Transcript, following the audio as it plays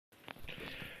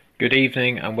Good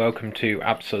evening and welcome to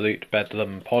Absolute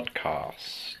Bedlam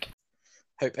Podcast.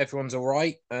 Hope everyone's all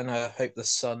right, and hope the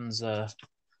sun's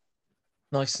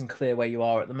nice and clear where you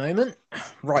are at the moment.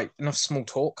 Right, enough small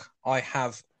talk. I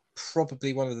have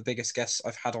probably one of the biggest guests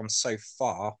I've had on so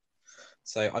far.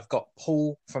 So I've got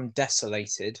Paul from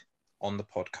Desolated on the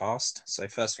podcast. So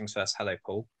first things first, hello,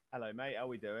 Paul. Hello, mate. How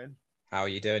we doing? How are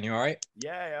you doing? You all right?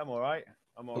 Yeah, I'm all right.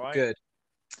 I'm all right. Good.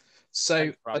 So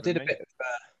Thanks for I did a having me. bit of...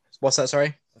 what's that,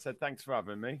 sorry? I said thanks for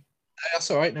having me. That's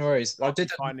all right, no worries. I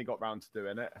did. Finally got round to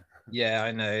doing it. Yeah,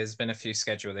 I know. There's been a few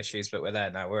schedule issues, but we're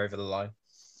there now. We're over the line.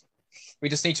 We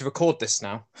just need to record this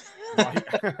now. Right.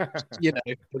 You know,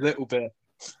 a little bit.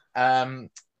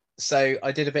 So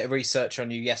I did a bit of research on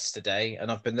you yesterday,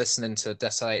 and I've been listening to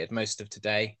Desolated most of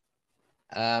today.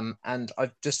 And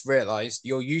I've just realised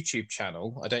your YouTube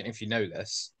channel, I don't know if you know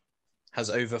this, has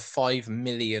over 5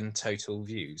 million total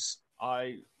views.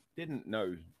 I didn't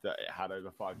know that it had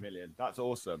over 5 million. That's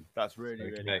awesome. That's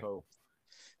really cool.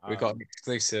 We've got an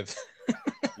exclusive.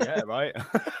 Yeah, right.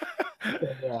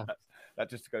 Yeah. That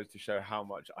just goes to show how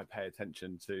much I pay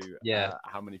attention to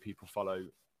how many people follow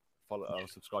or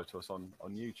subscribe to us on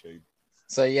YouTube.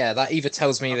 So yeah, that either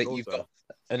tells me That's that you've awesome. got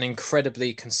an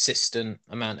incredibly consistent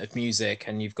amount of music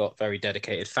and you've got very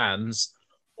dedicated fans,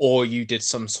 or you did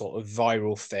some sort of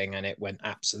viral thing and it went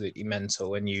absolutely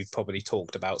mental and you probably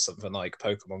talked about something like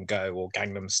Pokemon Go or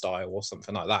Gangnam Style or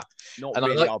something like that. Not And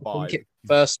really I our vibe.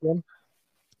 First one.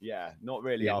 Yeah, not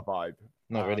really our vibe.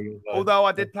 Not really. Although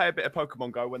I did play a bit of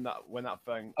Pokemon Go when that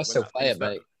thing. I still play it,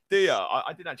 mate. Do you?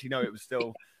 I didn't actually know it was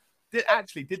still. Did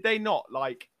they not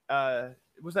like?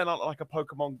 Was there not like a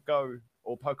Pokemon Go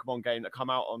or Pokemon game that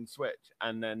come out on Switch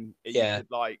and then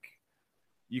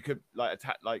you could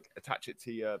attach it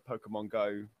to your Pokemon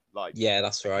Go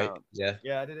that's right. account. Yeah.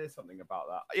 Yeah, I did hear something about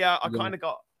that. Yeah, I kind of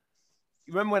got.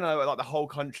 Remember when the whole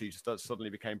country just suddenly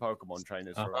became Pokemon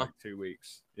trainers for like 2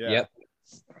 weeks? Yeah. Yep.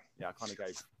 Yeah, I kind of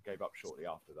gave up shortly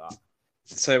after that.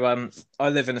 So I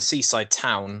live in a seaside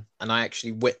town and I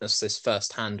actually witnessed this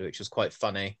firsthand, which was quite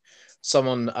funny.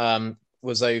 Someone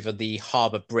was over the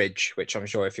Harbour Bridge, which I'm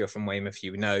sure if you're from Weymouth,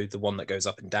 you know, the one that goes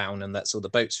up and down and lets all the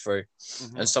boats through.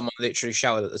 Mm-hmm. And someone literally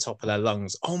shouted at the top of their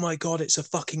lungs, "Oh my God, it's a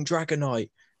fucking Dragonite."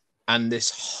 And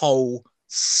this whole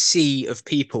sea of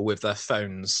people with their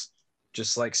phones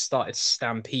just like started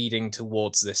stampeding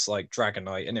towards this like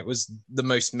Dragonite. And it was the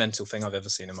most mental thing I've ever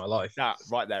seen in my life. That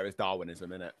right there is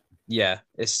Darwinism, isn't it? Yeah,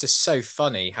 it's just so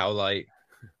funny how like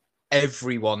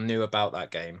everyone knew about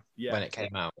that game when it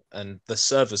came out, and the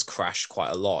servers crashed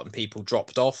quite a lot, and people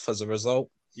dropped off as a result.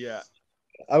 Yeah,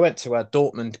 I went to a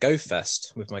Dortmund Go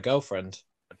Fest with my girlfriend.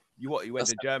 You went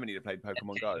to Germany to play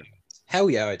Pokemon Go? Hell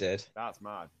yeah, I did. That's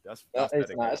mad. That's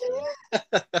mad.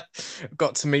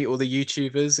 Got to meet all the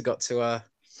YouTubers. I got to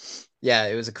yeah,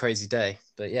 it was a crazy day.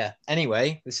 But yeah,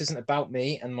 anyway, this isn't about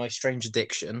me and my strange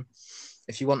addiction.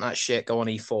 If you want that shit, go on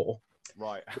E4.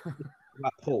 Right.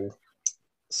 Paul.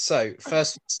 So,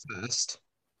 first things first,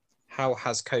 how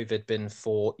has COVID been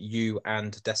for you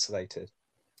and Desolated?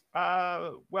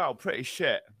 Well, pretty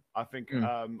shit. I think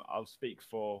I'll speak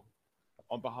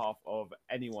on behalf of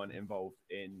anyone involved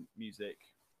in music,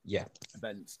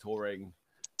 events, touring,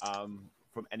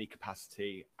 from any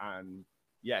capacity, and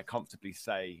comfortably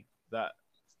say that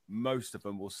most of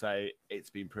them will say it's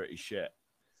been pretty shit.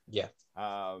 Yeah.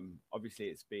 Obviously,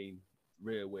 it's been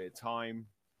real weird time,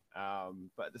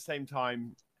 but at the same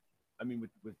time, I mean,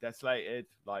 with Desolated,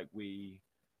 like we've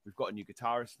got a new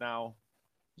guitarist now.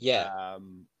 Yeah.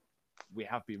 We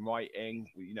have been writing.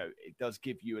 It does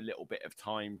give you a little bit of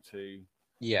time to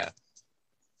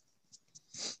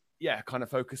kind of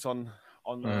focus on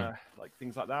like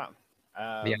things like that.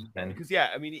 Because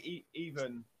I mean,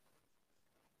 even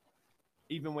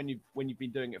when you've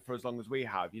been doing it for as long as we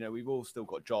have, we've all still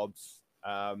got jobs,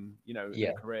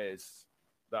 careers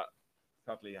that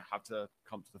sadly have to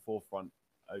come to the forefront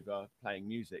over playing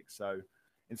music. So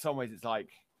in some ways it's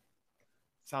like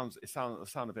it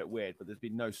sounds a bit weird, but there's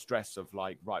been no stress of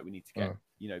like, right, we need to get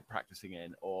practicing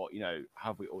in, or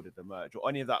have we ordered the merch or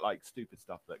any of that like stupid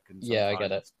stuff that can I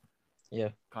get it.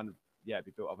 Kind of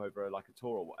be built up over like a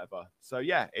tour or whatever. So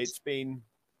it's been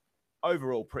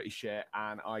overall pretty shit,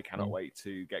 and I cannot wait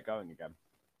to get going again.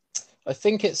 I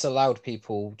think it's allowed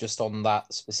people, just on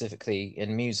that specifically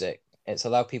in music, it's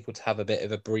allowed people to have a bit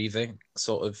of a breathing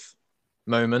sort of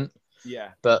moment. Yeah.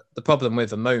 But the problem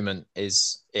with a moment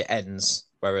is it ends,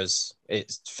 whereas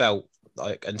it's felt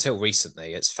like until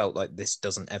recently, it's felt like this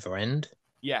doesn't ever end.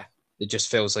 Yeah. It just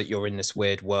feels like you're in this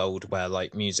weird world where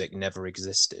like music never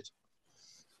existed.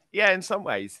 Yeah, in some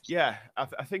ways. Yeah.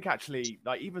 I think actually,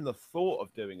 like even the thought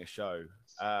of doing a show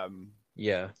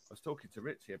Yeah. I was talking to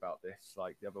Ritzy about this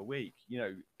like the other week. You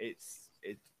know,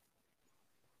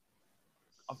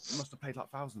 I must have played like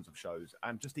thousands of shows,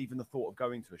 and just even the thought of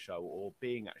going to a show or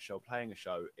being at a show, playing a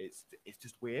show, it's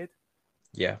just weird.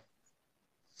 Yeah.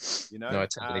 You know, No, I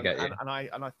totally get you. And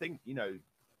I think, you know,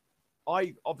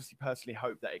 I obviously personally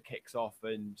hope that it kicks off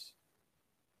and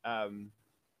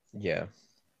yeah,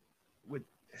 with,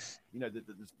 you know, the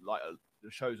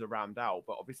shows are rammed out,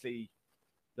 but obviously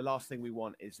the last thing we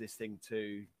want is this thing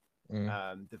to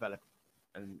develop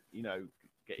and, you know,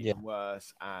 get even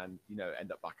worse and, you know,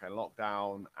 end up back in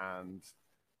lockdown and,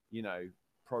 you know,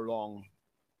 prolong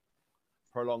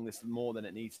this more than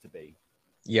it needs to be.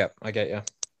 Yeah, I get you.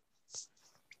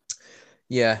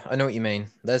 Yeah, I know what you mean.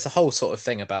 There's a whole sort of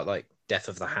thing about like death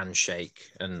of the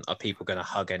handshake and are people going to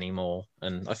hug anymore?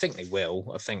 And I think they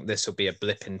will. I think this will be a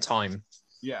blip in time.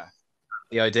 Yeah.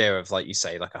 The idea of, like you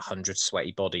say, like 100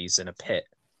 sweaty bodies in a pit.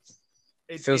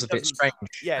 It feels a bit strange.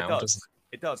 Yeah, now, it does.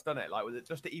 It does, doesn't it? Like with it,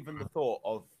 just even the thought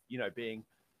of, you know, being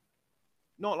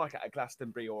not like at a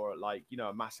Glastonbury or like, you know,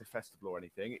 a massive festival or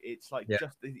anything. It's like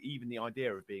just even the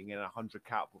idea of being in 100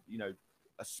 cap, you know,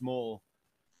 a small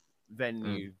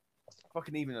venue,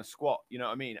 fucking even a squat, you know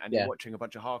what I mean? And you're watching a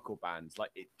bunch of hardcore bands.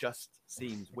 Like it just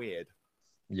seems weird.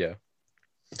 Yeah.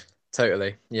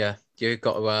 Totally. Yeah. You've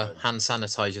got to hand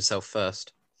sanitize yourself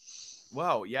first.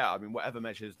 Well, yeah. I mean, whatever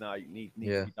measures now need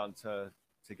to be done to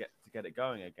get it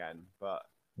going again. But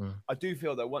I do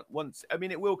feel that once, I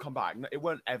mean, it will come back. It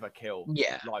won't ever kill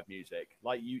live music.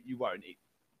 Like you won't.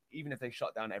 Even if they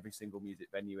shut down every single music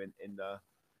venue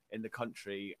in the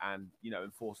country and, you know,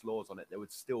 enforce laws on it, there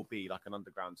would still be like an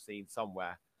underground scene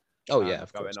somewhere.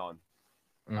 Going on.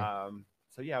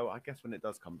 So yeah, well, I guess when it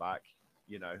does come back,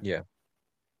 you know.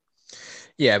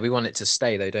 Yeah, we want it to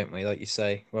stay though, don't we? Like you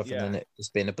say, rather than it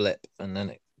just being a blip and then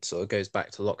it sort of goes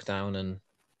back to lockdown and,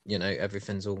 you know,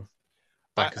 everything's all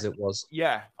back as it was.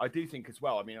 Yeah, I do think as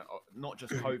well. I mean, not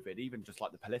just COVID, even just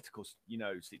like the political, you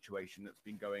know, situation that's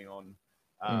been going on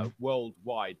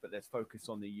worldwide, but let's focus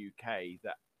on the UK,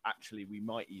 that actually we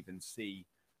might even see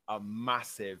a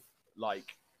massive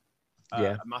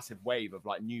a massive wave of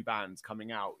like new bands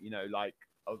coming out, you know, like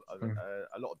a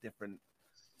lot of different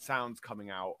sounds coming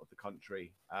out of the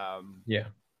country. I'm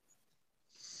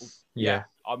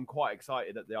quite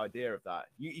excited at the idea of that.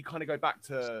 You kind of go back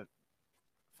to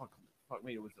fuck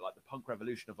me, it was like the punk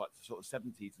revolution of like the sort of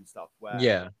 70s and stuff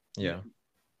where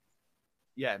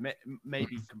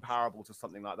maybe comparable to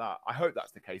something like that. I hope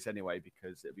that's the case anyway,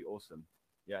 because it'd be awesome.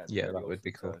 That awesome would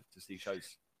be cool to see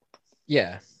shows.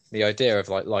 Yeah, the idea of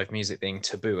like live music being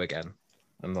taboo again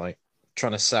and like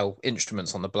trying to sell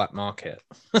instruments on the black market.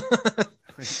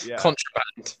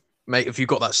 Contraband, mate. If you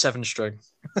got that 7-string.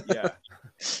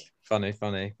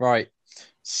 Funny. Right.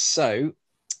 So,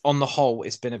 on the whole,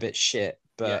 it's been a bit shit.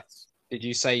 But did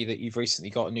you say that you've recently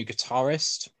got a new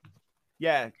guitarist?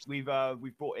 Yeah, we've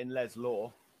brought in Les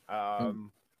Law. I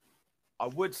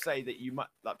would say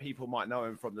that people might know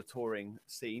him from the touring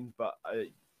scene, but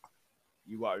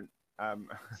you won't.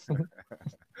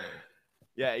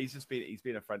 He's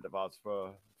been a friend of ours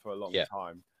for a long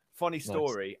time. Funny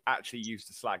story. Actually, used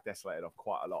to slag Desolated off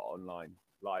quite a lot online.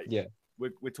 Like,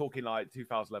 we're talking like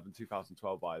 2011,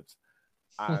 2012 vibes,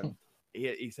 and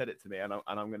he said it to me, and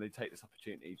I'm going to take this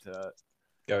opportunity to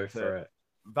go for it,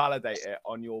 validate it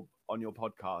on your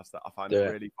podcast. That I find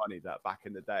it really funny that back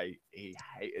in the day he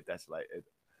hated Desolated.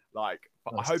 Like,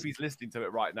 but I hope he's listening to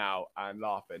it right now and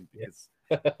laughing, because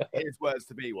his words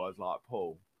to me was like,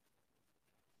 Paul,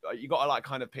 you got to like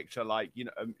kind of picture like, you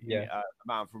know, a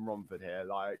man from Romford here,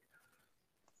 like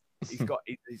he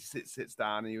sits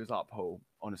down and he was like, Paul,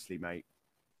 honestly, mate,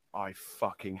 I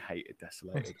fucking hated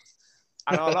Desolated.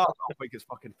 And I laughed. I think it's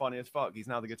fucking funny as fuck. He's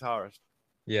now the guitarist.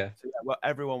 So, well,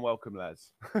 everyone welcome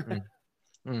Les.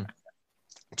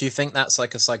 Do you think that's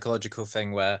like a psychological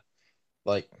thing where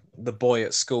like the boy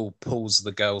at school pulls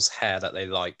the girl's hair that they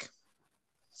like?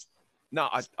 No,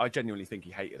 I genuinely think he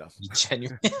hated us.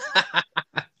 Genuinely.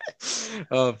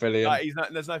 Oh, brilliant. Like,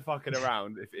 there's no fucking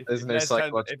around.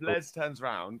 If Les turns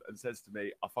around and says to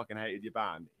me, I fucking hated your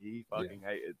band, he fucking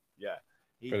hated. Yeah,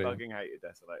 he fucking hated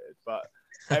Desolated. But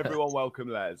everyone welcome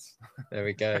Les. There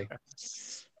we go.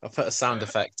 I'll put a sound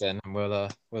effect in and we'll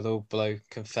all blow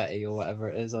confetti or whatever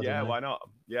it is. I don't know. Why not?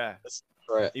 Yeah.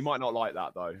 He might not like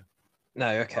that though. No,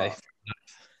 okay.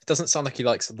 It doesn't sound like he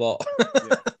likes a lot.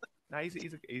 No, he's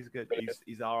good.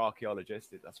 He's our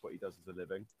archaeologist. That's what he does as a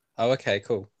living. Oh, okay,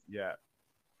 cool. Yeah.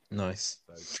 Nice.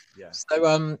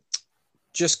 So,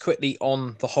 just quickly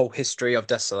on the whole history of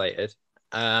Desolated,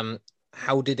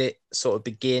 how did it sort of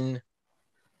begin?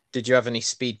 Did you have any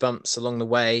speed bumps along the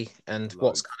way? And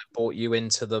what's kind of brought you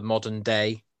into the modern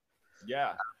day?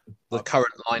 Yeah. The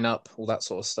current lineup, all that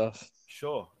sort of stuff.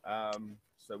 Sure.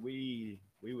 So we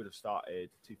would have started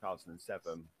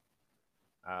 2007.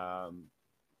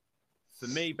 For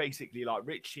me, basically, like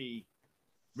Richie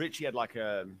had like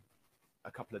a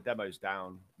couple of demos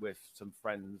down with some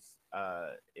friends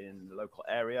in the local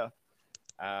area.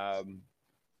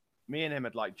 Me and him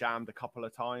had like jammed a couple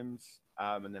of times,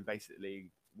 and then basically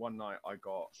one night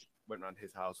went around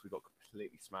his house. We got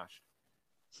completely smashed.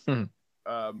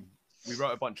 We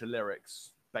wrote a bunch of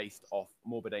lyrics based off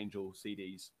Morbid Angel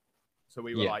CDs, so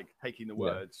we were like taking the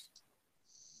words,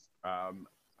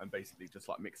 and basically just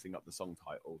like mixing up the song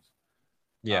titles.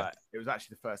 It was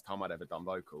actually the first time I'd ever done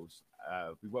vocals.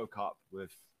 We woke up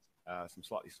with some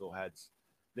slightly sore heads,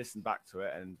 listened back to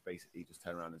it, and basically just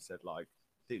turned around and said, like,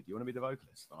 dude, do you want to be the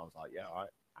vocalist? And I was like, yeah, all right.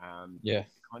 And it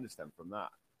kind of stemmed from that.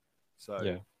 So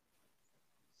there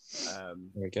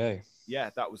we go. Yeah,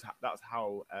 that was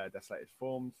how Desolated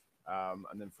formed.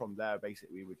 And then from there,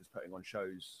 basically, we were just putting on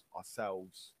shows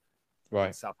ourselves,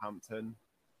 in Southampton.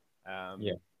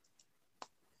 And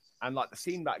like the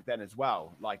scene back then as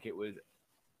well, like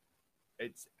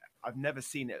I've never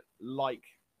seen it like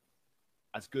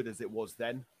as good as it was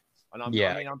then. And I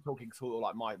mean, I'm talking sort of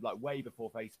like way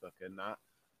before Facebook and that.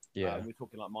 We're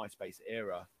talking like MySpace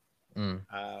era.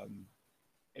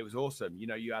 It was awesome. You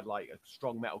know, you had like a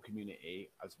strong metal community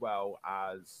as well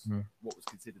as what was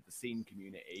considered the scene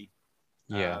community.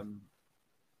 And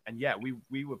yeah,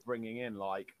 we were bringing in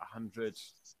like 100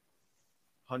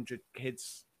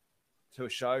 kids to a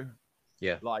show.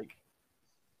 Like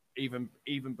even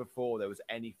before there was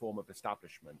any form of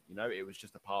establishment, you know, it was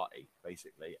just a party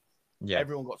basically.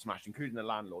 Everyone got smashed, including the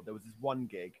landlord. There was this one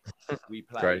gig we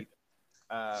played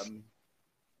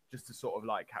just to sort of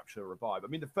like capture a revive. I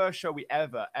mean, the first show we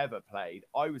ever played,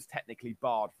 I was technically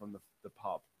barred from the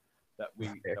pub that we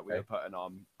were putting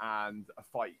on, and a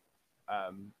fight.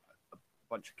 A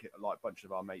bunch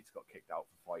of our mates got kicked out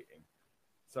for fighting.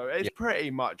 So it's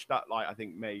pretty much that. Like, I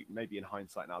think maybe in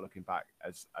hindsight now, looking back,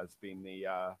 as being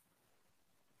the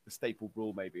staple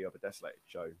rule maybe of a Desolated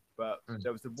show. But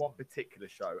there was the one particular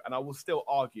show, and I will still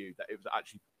argue that it was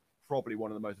actually probably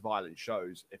one of the most violent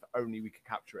shows, if only we could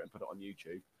capture it and put it on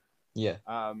YouTube.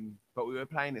 But we were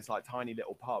playing this like tiny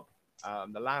little pub.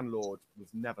 The landlord was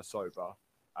never sober,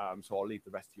 so I'll leave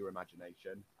the rest to your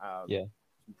imagination.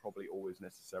 Didn't probably always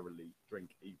necessarily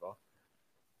drink either.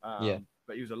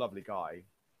 But he was a lovely guy,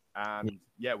 and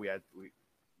we had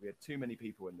too many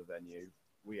people in the venue.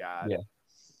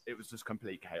 It was just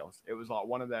complete chaos. It was like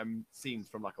one of them scenes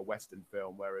from like a Western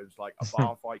film where it was like a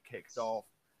bar fight kicked off.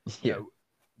 You know,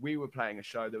 we were playing a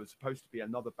show. There was supposed to be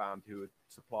another band who had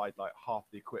supplied like half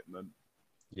the equipment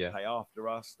to play after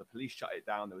us. The police shut it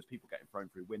down. There was people getting thrown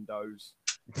through windows.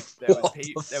 There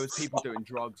was people doing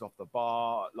drugs off the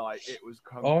bar. Like, it was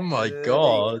oh my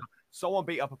god! Someone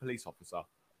beat up a police officer.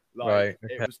 Like,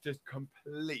 it was just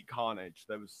complete carnage.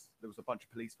 There was a bunch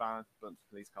of police vans, a bunch of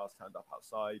police cars turned up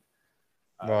outside.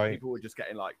 People were just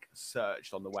getting like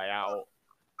searched on the way out.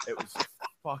 It was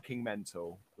fucking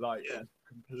mental. Like, it was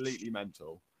completely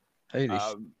mental. Holy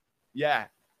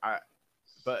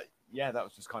but yeah, that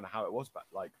was just kind of how it was back.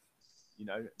 Like, you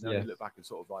know, now you look back and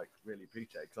sort of like really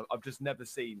appreciate it, because I've just never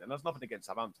seen, and there's nothing against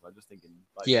Southampton. I'm just thinking,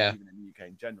 like, even in the UK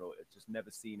in general, it's just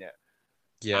never seen it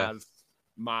as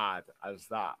mad as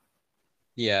that.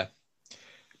 Yeah,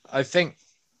 I think,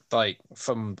 like,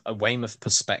 from a Weymouth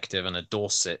perspective and a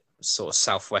Dorset sort of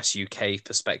southwest UK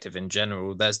perspective in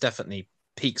general, there's definitely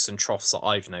peaks and troughs that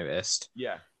I've noticed.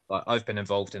 Like, I've been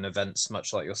involved in events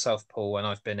much like yourself, Paul, and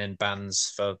I've been in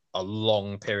bands for a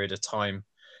long period of time,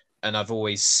 and I've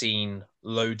always seen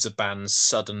loads of bands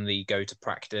suddenly go to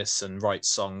practice and write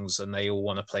songs, and they all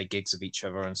want to play gigs with each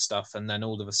other and stuff, and then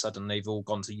all of a sudden they've all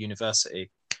gone to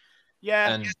university.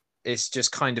 And it's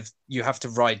just kind of, you have to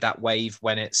ride that wave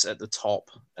when it's at the top,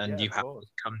 and you have to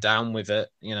come down with it,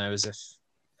 you know, as if.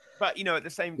 But, you know, at the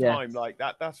same time, like,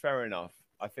 that's fair enough.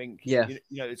 I think, you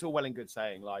know, it's all well and good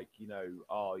saying, like, you know,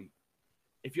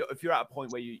 if you're at a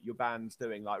point where your band's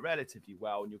doing like relatively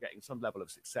well and you're getting some level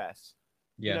of success,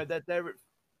 you know,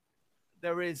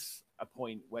 there is a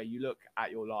point where you look at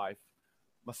your life,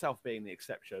 myself being the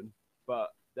exception, but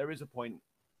there is a point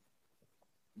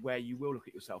where you will look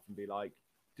at yourself and be like,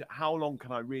 how long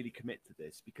can I really commit to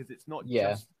this? Because it's not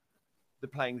just the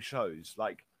playing shows.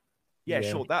 Like,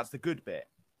 sure, that's the good bit.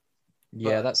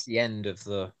 But that's the end of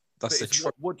the.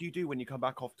 What do you do when you come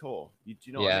back off tour? Do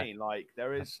you know what I mean? Like,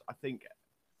 there is, I think,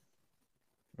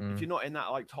 if you're not in that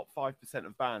like top 5%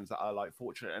 of bands that are like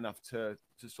fortunate enough to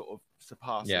sort of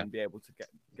surpass and be able to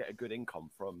get a good income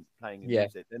from playing in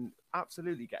music, then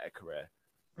absolutely get a career.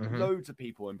 Loads of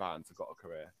people in bands have got a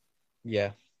career.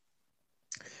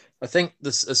 I think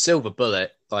this a silver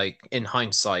bullet, like in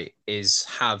hindsight, is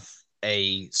have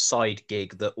a side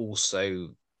gig that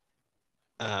also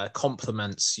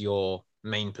complements your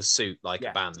main pursuit, like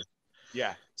a band.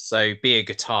 Yeah. So be a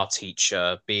guitar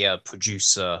teacher, be a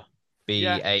producer, be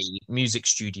a music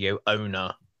studio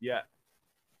owner. Yeah.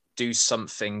 Do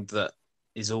something that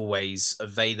is always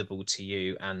available to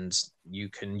you and you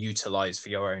can utilize for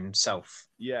your own self.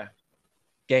 Yeah.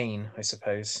 Gain, I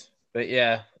suppose. But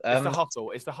yeah. It's the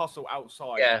hustle. It's the hustle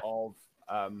outside of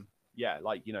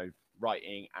like, you know,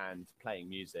 writing and playing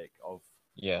music of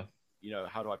you know,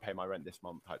 how do I pay my rent this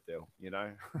month type deal, you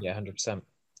know? Yeah, 100%.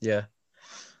 Yeah.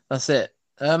 That's it.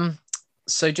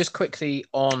 So just quickly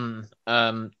on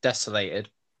Desolated.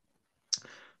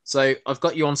 So I've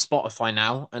got you on Spotify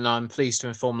now, and I'm pleased to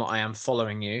inform that I am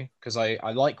following you because I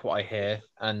like what I hear,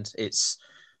 and it's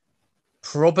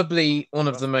probably one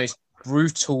of the most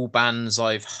brutal bands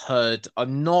I've heard.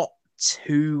 I'm not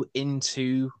too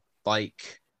into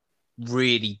like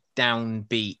really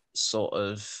downbeat sort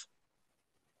of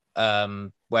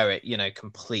where it, you know,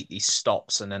 completely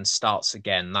stops and then starts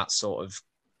again, that sort of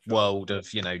world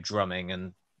of, you know, drumming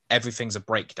and everything's a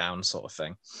breakdown sort of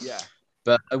thing. Yeah.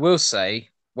 But I will say,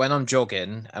 when I'm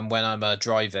jogging and when I'm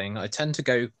driving, I tend to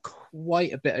go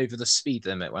quite a bit over the speed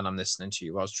limit when I'm listening to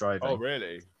you whilst driving. Oh,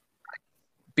 really?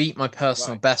 Beat my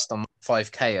personal best on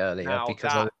 5K earlier now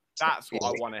because that's what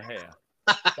I want to hear.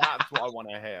 That's what I want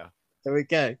to hear. There we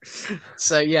go.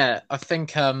 So yeah, I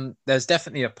think there's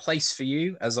definitely a place for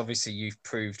you, as obviously you've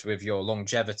proved with your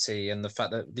longevity and the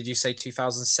fact that, did you say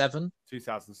 2007?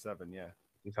 2007, yeah.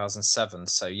 2007.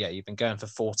 So yeah, you've been going for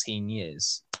 14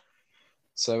 years.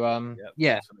 So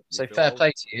yep, so fair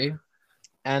play to you.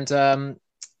 And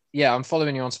yeah, I'm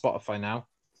following you on Spotify now.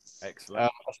 Excellent. I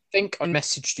think I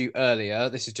messaged you earlier.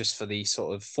 This is just for the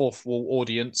sort of fourth wall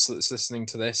audience that's listening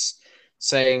to this,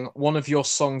 saying one of your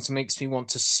songs makes me want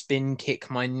to spin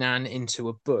kick my nan into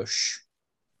a bush.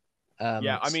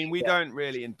 Yeah, I mean, we don't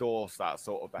really endorse that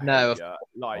sort of behavior. No,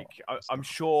 like, I'm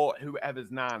sure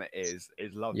whoever's nan it is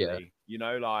lovely. Yeah. You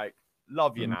know, like,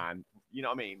 love your nan. You know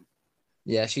what I mean?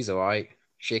 Yeah, she's all right.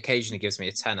 She occasionally gives me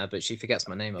a tenner, but she forgets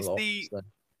my name a lot. So.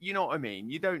 You know what I mean?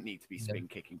 You don't need to be spin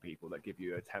kicking people that give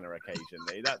you a tenner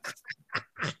occasionally. That's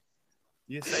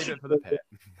you save it for the pit.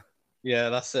 Yeah,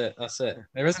 that's it. That's it.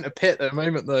 There isn't a pit at the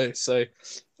moment though, so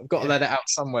I've got to let it out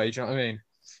some way. Do you know what I mean?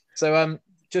 So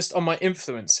just on my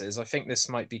influences, I think this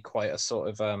might be quite a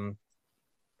sort of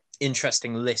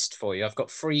interesting list for you. I've got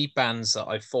 3 bands that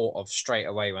I thought of straight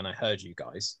away when I heard you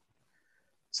guys.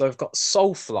 So I've got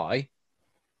Soulfly.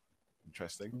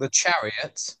 Interesting. The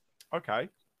Chariot. Okay.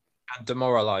 And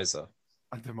Demoralizer.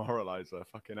 And Demoralizer,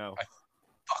 fucking hell. I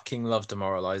fucking love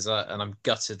Demoralizer, and I'm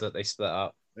gutted that they split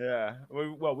up. Yeah.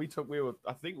 Well,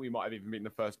 I think we might have even been the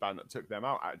first band that took them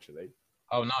out, actually.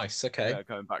 Oh, nice. Okay. Yeah,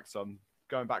 going back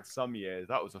some years.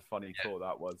 That was a funny tour,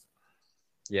 that was.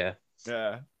 Yeah.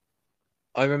 Yeah.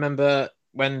 I remember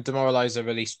when Demoralizer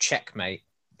released Checkmate,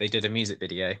 they did a music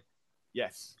video.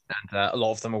 Yes. And a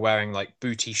lot of them are wearing like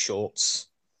booty shorts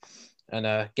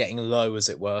and getting low, as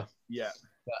it were. Yeah.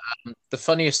 But, the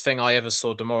funniest thing I ever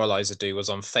saw Demoralizer do was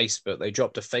on Facebook. They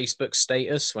dropped a Facebook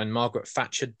status when Margaret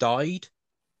Thatcher died.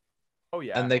 Oh,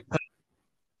 yeah. And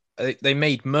they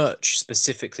made merch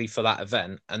specifically for that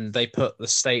event, and they put the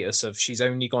status of she's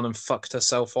only gone and fucked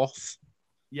herself off.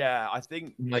 Yeah, I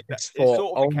think like it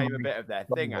sort of became a bit of their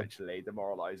thing, actually,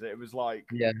 Demoralizer. It was like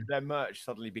their merch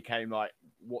suddenly became like,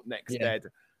 what next dead,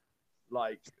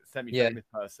 like, semi-famous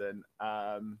person.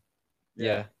 Can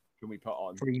we put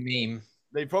on? Free meme.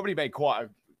 They probably made quite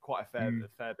a fair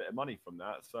bit of money from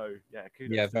that. So, yeah,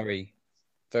 kudos. Yeah, very,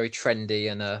 very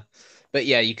trendy. And but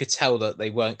yeah, you could tell that they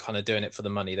weren't kind of doing it for the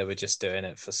money. They were just doing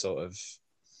it for sort of...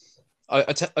 I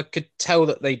could tell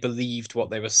that they believed what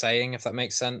they were saying, if that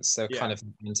makes sense. They're kind of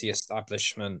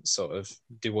anti-establishment, sort of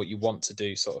do what you want to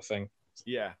do sort of thing.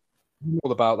 Yeah.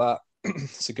 All about that.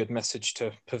 It's a good message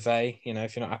to purvey. You know,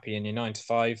 if you're not happy in your 9 to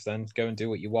 5, then go and do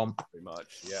what you want. Pretty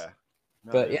much, yeah.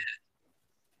 No, but yeah.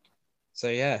 So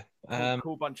yeah.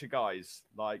 Cool bunch of guys.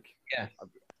 Like, yeah.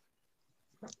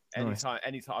 Anytime.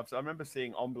 I remember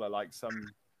seeing Ombla like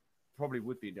probably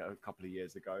would be a couple of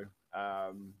years ago.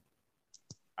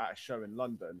 At a show in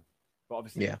London, but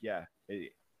obviously, they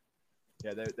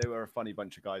were a funny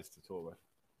bunch of guys to tour with.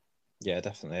 Yeah,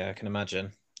 definitely, I can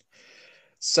imagine.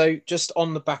 So, just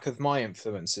on the back of my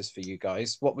influences for you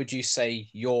guys, what would you say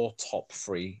your top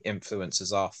 3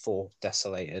 influences are for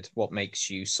Desolated? What makes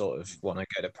you sort of want to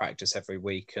go to practice every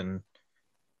week and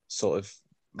sort of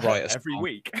write a every song?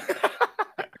 Week?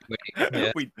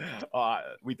 Yeah.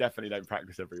 We definitely don't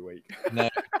practice every week. No,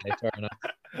 okay, fair enough.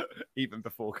 Even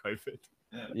before COVID.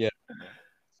 Yeah.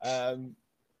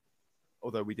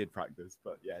 Although we did practice,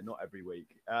 but yeah, not every week.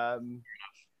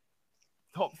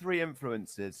 Top 3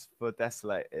 influences for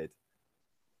Desolated.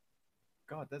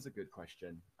 God, that's a good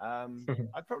question.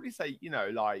 I'd probably say,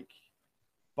 like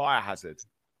Biohazard.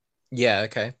 Yeah,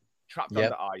 okay. Trapped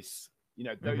Under Ice.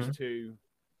 Those two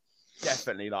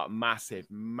definitely like massive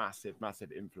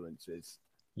influences.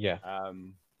 Yeah.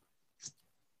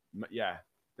 Yeah.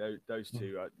 Those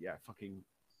two are fucking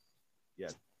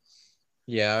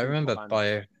Yeah, I remember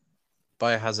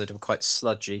Biohazard were quite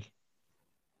sludgy.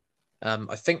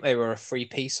 I think they were a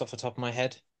 3-piece off the top of my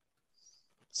head.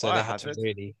 So they had to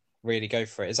really, really go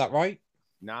for it. Is that right?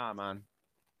 Nah, man.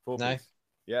 4-piece. No?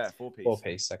 Yeah, 4-piece.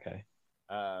 4-piece, okay.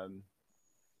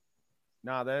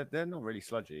 Nah, they're not really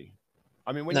sludgy.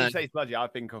 I mean, when you say sludgy, I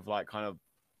think of like kind of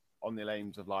on the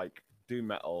lanes of like doom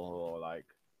metal or like.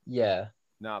 Yeah.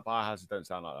 Nah, Biohazard don't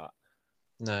sound like that.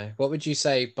 No. What would you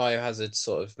say Biohazard's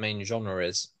sort of main genre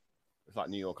is? It's like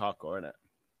New York hardcore, isn't it?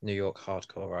 New York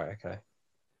hardcore, right? Okay.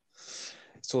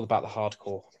 It's all about the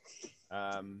hardcore.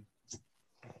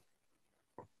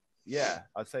 Yeah,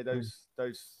 I'd say those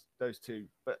two.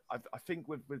 But I think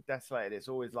with Desolated, it's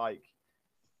always like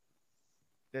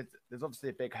there's obviously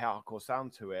a big hardcore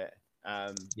sound to it.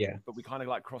 But we kind of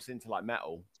like cross into like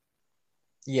metal.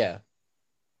 Yeah.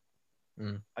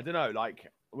 I don't know, like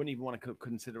I wouldn't even want to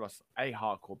consider us a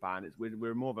hardcore band.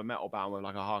 We're more of a metal band with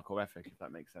like a hardcore ethic, if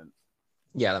that makes sense.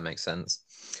 Yeah, that makes sense.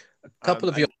 A couple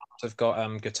of your bands have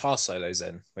got guitar solos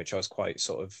in, which I was quite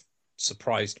sort of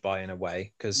surprised by in a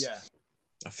way, because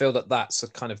I feel that that's a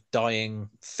kind of dying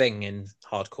thing in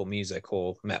hardcore music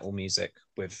or metal music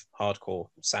with hardcore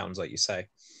sounds, like you say.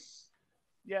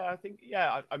 Yeah, I think,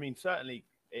 I mean, certainly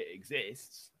it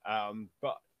exists,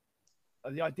 but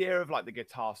the idea of like the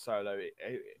guitar solo, it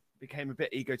became a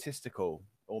bit egotistical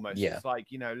almost. Yeah. It's like,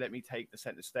 let me take the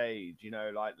center stage,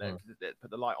 like let put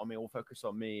the light on me, all focus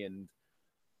on me. And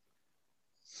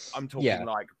I'm talking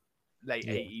like late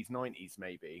 80s, 90s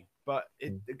maybe. But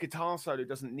the guitar solo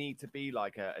doesn't need to be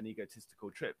like an egotistical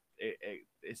trip.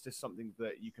 It's just something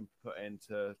that you can put in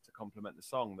to complement the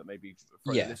song that maybe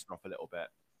throw the listener off a little bit.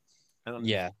 And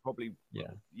probably,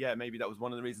 maybe that was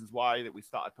one of the reasons why that we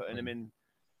started putting them in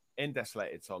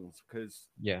Desolated songs, because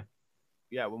when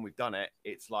we've done it,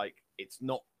 it's like it's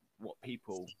not what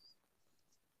people,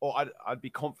 or I'd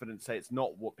be confident to say it's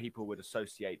not what people would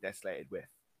associate Desolated with.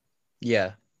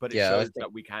 Yeah, but it shows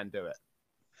that we can do it.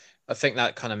 I think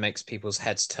that kind of makes people's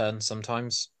heads turn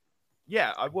sometimes.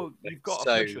 Yeah, you've got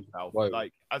to push yourself.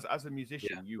 Like as a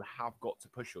musician, you have got to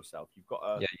push yourself. You've got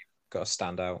to you've got to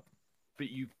stand out. But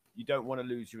you don't want to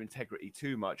lose your integrity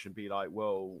too much and be like,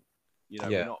 well,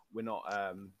 we're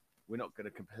not going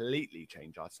to completely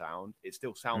change our sound. It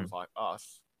still sounds like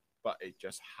us, but it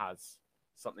just has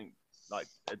something like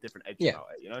a different edge about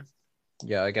it,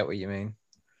 Yeah, I get what you mean.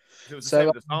 It was the same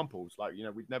with the samples. Like,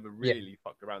 we'd never really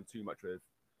fucked around too much with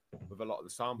a lot of the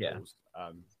samples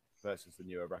versus the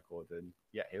newer record. And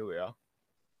here we are.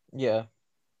 Yeah.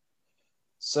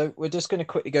 So we're just going to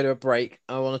quickly go to a break.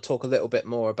 I want to talk a little bit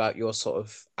more about your sort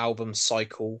of album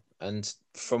cycle. And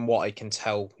from what I can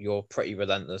tell, your Pretty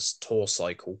Relentless tour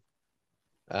cycle.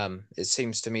 It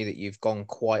seems to me that you've gone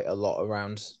quite a lot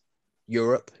around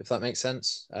Europe, if that makes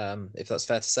sense. If that's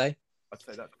fair to say. I'd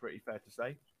say that's pretty fair to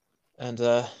say. And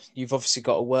you've obviously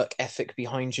got a work ethic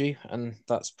behind you, and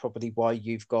that's probably why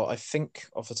you've got, I think,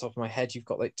 off the top of my head, you've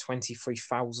got like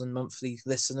 23,000 monthly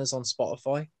listeners on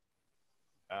Spotify.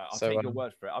 I'll take your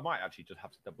word for it. I might actually just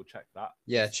have to double check that.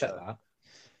 Yeah, check that.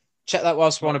 Check that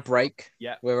whilst we're on a break.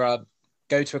 Yeah. We'll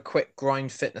go to a quick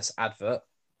Grind Fitness advert,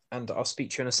 and I'll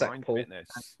speak to you in a sec, Paul.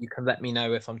 Fitness. You can let me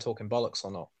know if I'm talking bollocks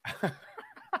or not.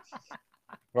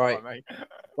 Right.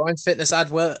 Grind Fitness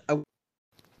advert.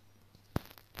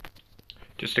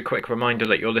 Just a quick reminder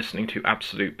that you're listening to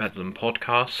Absolute Bedlam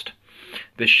Podcast.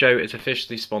 This show is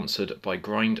officially sponsored by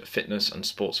Grind Fitness and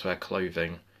Sportswear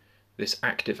Clothing. This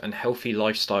active and healthy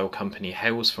lifestyle company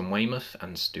hails from Weymouth,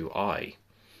 and do I.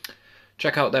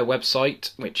 Check out their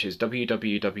website, which is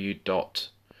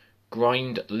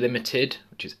www.grindlimited,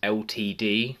 which is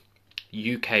LTD,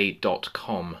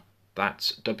 UK.com.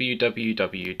 That's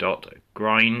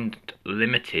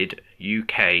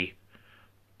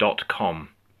www.grindlimiteduk.com.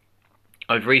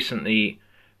 I've recently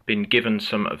been given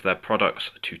some of their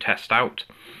products to test out,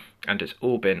 and it's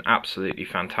all been absolutely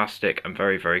fantastic and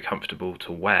very, very comfortable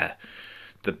to wear.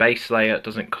 The base layer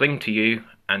doesn't cling to you,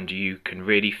 and you can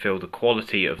really feel the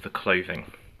quality of the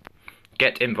clothing.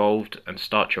 Get involved and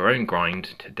start your own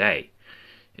grind today.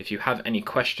 If you have any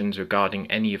questions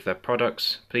regarding any of their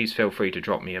products, please feel free to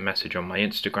drop me a message on my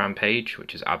Instagram page,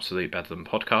 which is Absolute Bedlam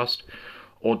Podcast,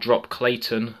 or drop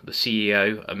Clayton, the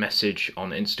CEO, a message on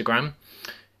Instagram.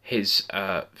 His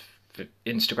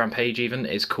Instagram page even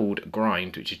is called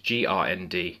Grind, which is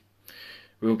GRND.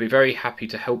 We will be very happy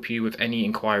to help you with any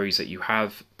inquiries that you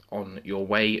have on your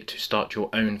way to start your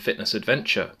own fitness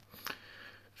adventure.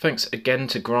 Thanks again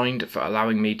to Grind for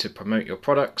allowing me to promote your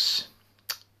products.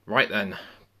 Right then,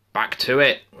 back to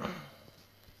it.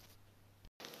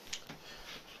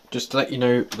 Just to let you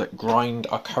know that Grind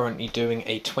are currently doing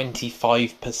a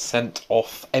 25%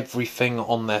 off everything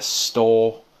on their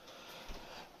store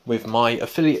with my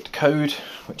affiliate code,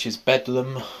 which is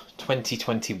Bedlam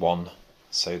 2021.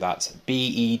 So that's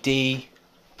BEDLAM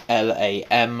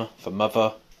for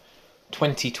mother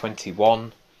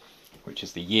 2021, which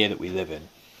is the year that we live in.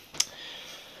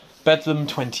 Bedlam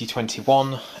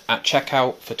 2021 at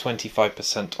checkout for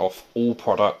 25% off all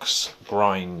products.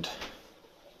 Grind.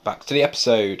 Back to the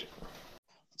episode.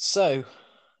 So,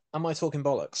 am I talking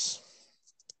bollocks?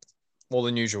 More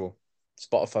than usual,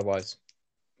 Spotify-wise.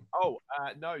 Oh,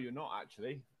 no, you're not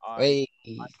actually. Hey.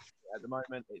 At the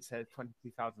moment, it says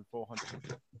 22,400.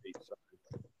 So,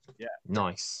 yeah.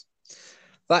 Nice.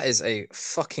 That is a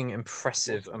fucking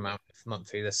impressive amount of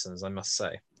monthly listens, I must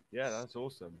say. Yeah, that's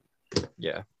awesome.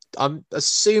 Yeah. I'm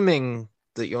assuming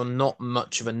that you're not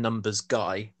much of a numbers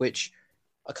guy, which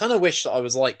I kind of wish that I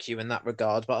was like you in that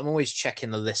regard, but I'm always checking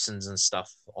the listens and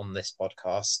stuff on this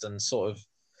podcast and sort of,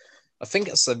 I think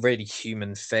it's a really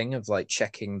human thing of like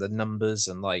checking the numbers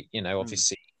and like, you know,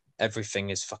 obviously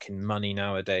everything is fucking money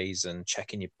nowadays and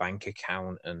checking your bank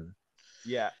account and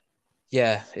yeah,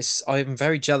 I'm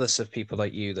very jealous of people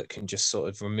like you that can just sort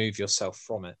of remove yourself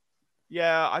from it.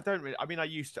 Yeah, I don't really. I mean,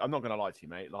 I'm not gonna lie to you,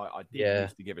 mate. Like, I did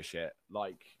used to give a shit.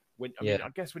 Like, when I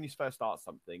guess when you first start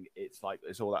something, it's like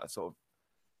it's all that sort of.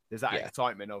 There's that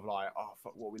excitement of like, oh,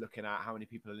 fuck, what are we looking at? How many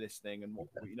people are listening? And what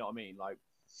you know what I mean? Like,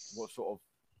 what sort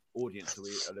of audience are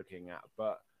we looking at?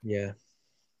 But you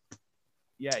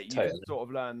just sort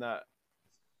of learn that.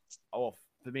 Oh,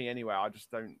 for me anyway, I just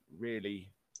don't really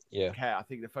care. I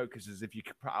think the focus is if you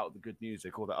can put out the good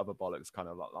music, all the other bollocks kind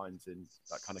of like lines in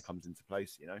that kind of comes into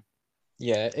place, you know.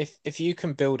 Yeah, if you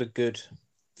can build a good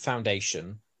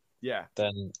foundation, yeah,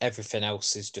 then everything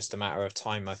else is just a matter of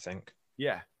time, I think.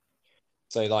 Yeah.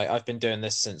 So like I've been doing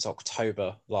this since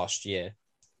October last year.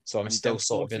 So I'm still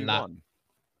sort of in that.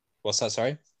 What's that,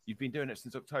 sorry? You've been doing it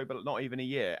since October, not even a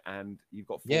year, and you've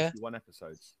got 41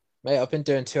 episodes. Mate, I've been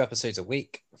doing 2 episodes a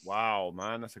week. Wow,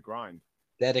 man, that's a grind.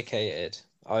 Dedicated.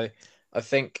 I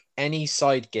think any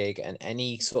side gig and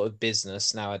any sort of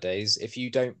business nowadays, if you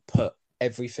don't put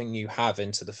everything you have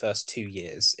into the first 2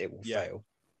 years, it will fail.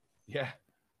 Yeah.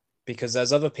 Because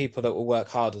there's other people that will work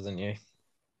harder than you.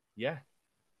 Yeah.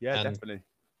 Yeah, and definitely.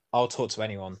 I'll talk to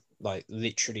anyone. Like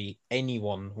literally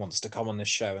anyone wants to come on this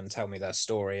show and tell me their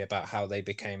story about how they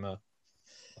became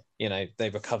they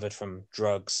recovered from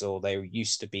drugs or they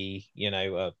used to be,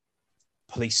 a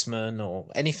policeman or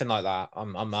anything like that.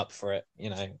 I'm up for it.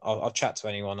 I'll chat to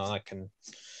anyone and I can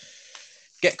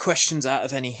get questions out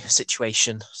of any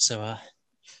situation. So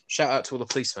shout out to all the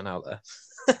policemen out there.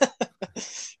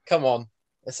 Come on,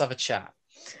 let's have a chat.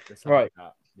 Right.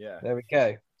 Yeah. There we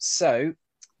go. So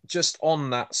just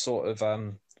on that sort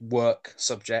of work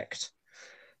subject,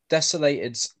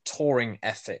 Desolated's touring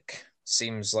ethic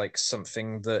seems like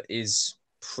something that is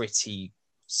pretty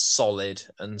solid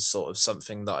and sort of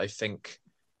something that I think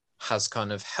has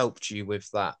kind of helped you with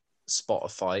that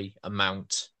Spotify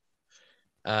amount.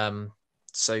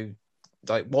 So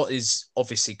like what is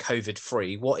obviously COVID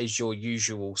free, what is your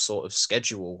usual sort of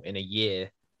schedule in a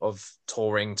year of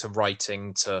touring to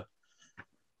writing to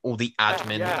all the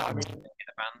admin? Yeah, I mean,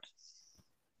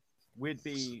 we'd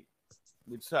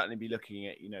certainly be looking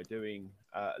at, doing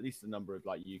at least a number of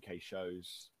like UK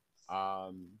shows.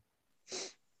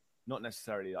 Not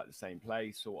necessarily like the same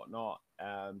place or whatnot.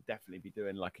 Definitely be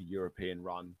doing like a European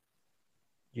run.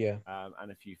 Yeah.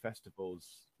 And a few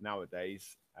festivals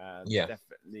nowadays. Yeah.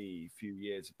 Definitely a few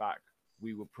years back,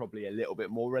 we were probably a little bit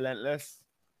more relentless.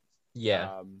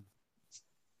 Yeah.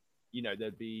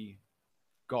 There'd be,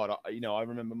 God, I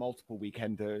remember multiple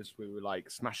weekenders. We were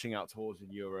like smashing out tours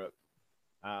in Europe,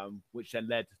 which then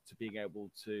led to being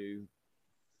able to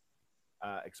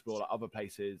explore like other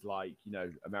places like,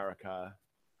 America,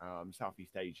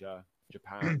 Southeast Asia,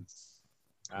 Japan.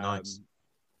 Nice.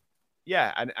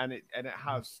 Yeah, and it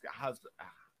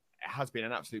has been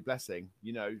an absolute blessing.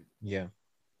 Yeah.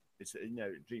 It's a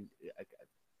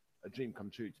dream come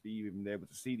true to be even able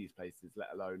to see these places, let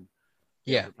alone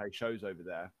to play shows over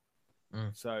there.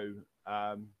 So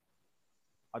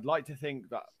I'd like to think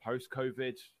that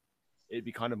post-COVID, it'd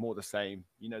be kind of more the same.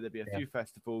 There'd be a few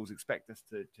festivals. Expect us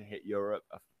to hit Europe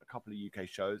a couple of UK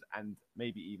shows, and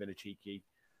maybe even a cheeky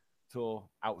tour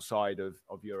outside of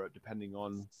Europe, depending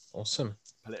on awesome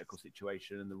political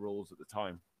situation and the rules at the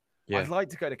time. Yeah. I'd like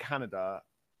to go to Canada.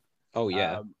 Oh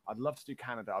yeah. I'd love to do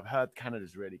Canada. I've heard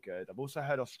Canada's really good. I've also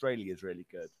heard Australia's really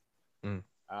good.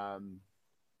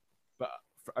 But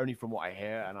only from what I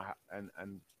hear,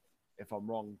 and if I'm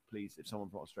wrong, please, if someone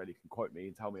from Australia can quote me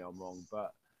and tell me I'm wrong.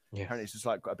 But apparently it's just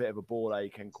like a bit of a ball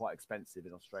ache and quite expensive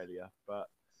in Australia. But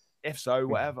if so,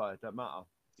 whatever, it don't matter.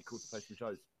 Be cool to play some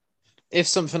shows. If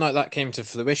something like that came to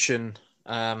fruition,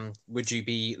 would you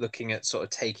be looking at sort of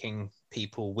taking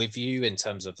people with you in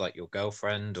terms of like your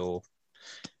girlfriend or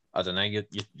I don't know,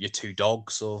 your two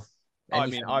dogs or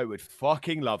anything? I mean, I would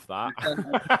fucking love that.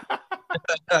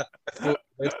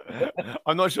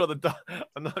 I'm not sure the dogs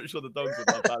would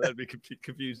love that. They'd be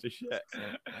confused as shit.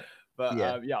 But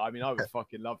yeah, I mean, I would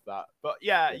fucking love that. But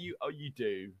yeah, you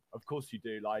do. Of course you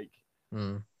do. Like,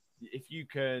 if you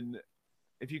can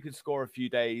score a few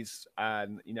days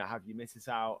and have your missus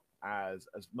out as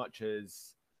much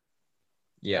as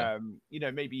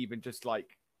maybe even just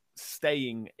like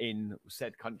staying in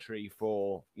said country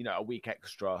for a week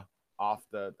extra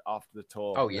after the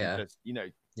tour. Oh yeah, and just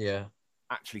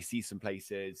actually see some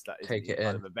places that is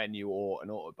kind of a venue or an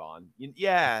autobahn.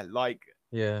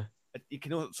 It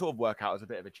can sort of work out as a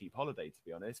bit of a cheap holiday, to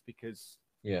be honest, because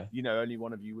only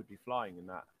one of you would be flying in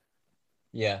that.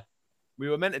 Yeah, we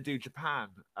were meant to do Japan,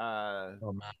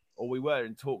 or we were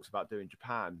in talks about doing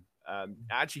Japan. It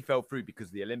actually fell through because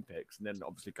of the Olympics, and then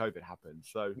obviously COVID happened.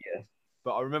 So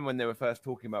but I remember when they were first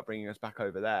talking about bringing us back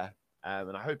over there,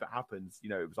 and I hope it happens.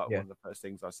 It was like one of the first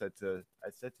things I said to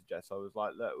Jess. I was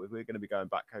like, look, if we're going to be going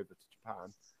back over to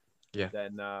Japan,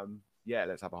 then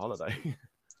let's have a holiday.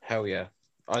 Hell yeah,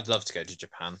 I'd love to go to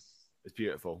Japan. It's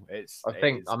beautiful. I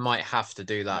think I might have to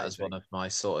do that as one of my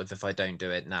sort of. If I don't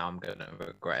do it now, I'm going to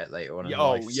regret it later on in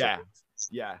life.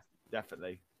 Yeah,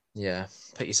 definitely. Yeah,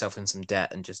 put yourself in some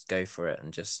debt and just go for it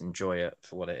and just enjoy it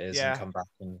for what it is, and come back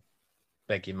and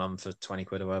beg your mum for 20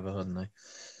 quid or whatever, I don't know.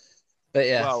 But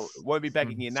yeah, well, won't be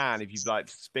begging your nan if you've like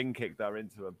spin kicked her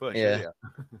into a bush.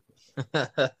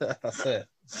 That's it.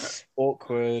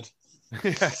 Awkward.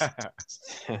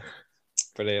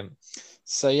 Brilliant.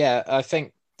 So yeah, I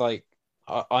think like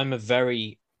I'm a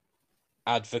very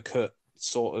advocate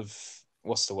sort of,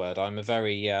 what's the word? I'm a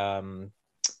very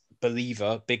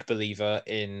big believer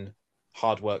in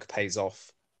hard work pays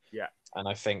off. Yeah. And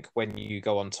I think when you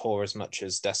go on tour as much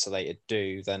as Desolated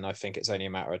do, then I think it's only a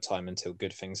matter of time until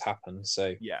good things happen.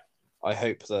 So I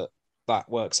hope that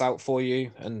works out for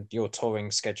you and your touring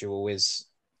schedule is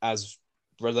as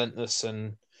relentless.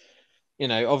 And,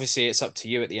 obviously it's up to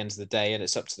you at the end of the day and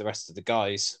it's up to the rest of the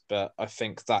guys. But I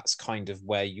think that's kind of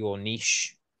where your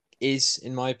niche is,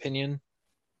 in my opinion,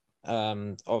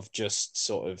 of just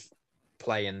sort of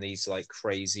playing these like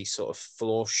crazy sort of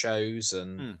floor shows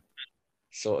and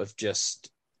sort of just,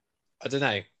 I don't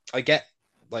know, I get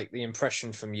like the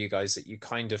impression from you guys that you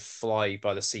kind of fly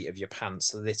by the seat of your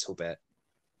pants a little bit,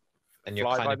 and you're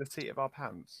fly by the seat of our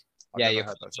pants. You're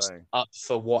just up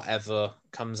for whatever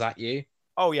comes at you.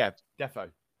 Oh yeah, defo.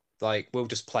 Like we'll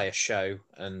just play a show,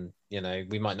 and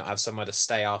we might not have somewhere to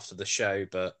stay after the show,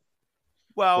 but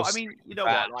I mean, you know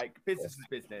what? Like business is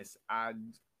business,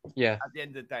 and at the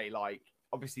end of the day, like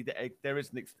obviously there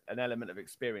is an element of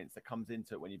experience that comes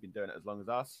into it when you've been doing it as long as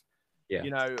us.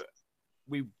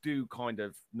 We do kind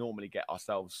of normally get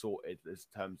ourselves sorted in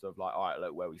terms of like, all right,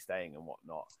 look, where we're staying and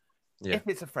whatnot. If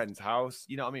it's a friend's house,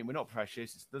 what I mean, we're not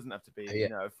precious. It doesn't have to be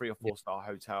a 3 or 4 star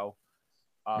hotel.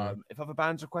 If other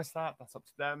bands request that, that's up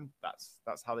to them.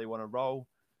 That's how they want to roll.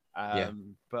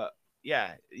 But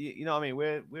yeah, what I mean,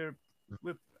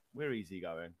 we're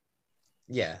easygoing.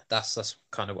 Yeah, that's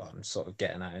kind of what I'm sort of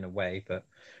getting at in a way, but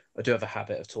I do have a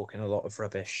habit of talking a lot of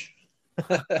rubbish.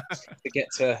 To get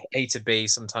to A to B,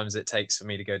 sometimes it takes for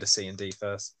me to go to C and D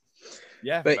first.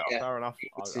 Yeah, but fair enough.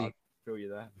 I feel you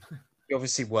there. You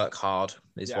obviously work hard,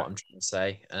 is what I'm trying to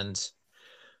say. And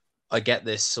I get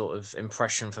this sort of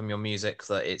impression from your music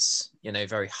that it's,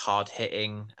 very hard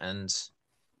hitting, and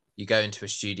you go into a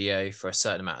studio for a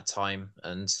certain amount of time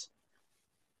and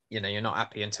you're not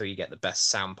happy until you get the best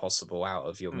sound possible out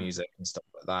of your music and stuff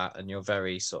like that. And you're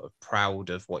very sort of proud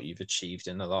of what you've achieved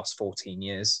in the last 14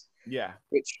 years. Yeah.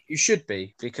 Which you should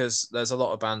be, because there's a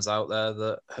lot of bands out there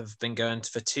that have been going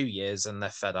for 2 years and they're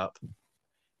fed up.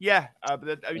 Yeah.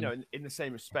 But in the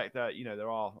same respect that,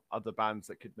 there are other bands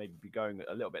that could maybe be going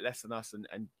a little bit less than us and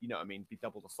what I mean, be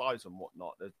double the size and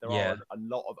whatnot. There are a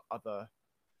lot of other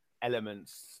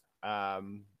elements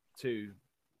to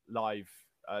live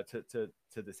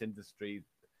to this industry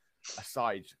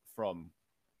aside from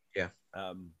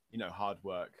hard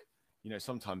work. you know,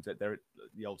 sometimes there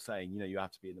the old saying, you know, you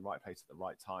have to be in the right place at the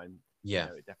right time. Yeah. You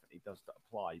know, it definitely does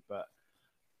apply. But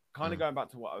kind of going back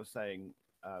to what I was saying,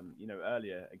 you know,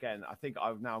 earlier, again, I think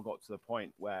I've now got to the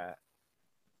point where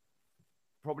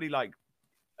probably like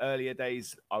earlier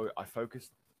days, I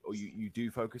focused, or you do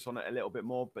focus on it a little bit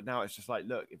more. But now it's just like,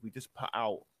 look, if we just put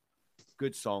out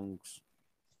good songs,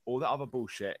 all that other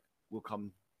bullshit will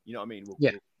come. You know what I mean?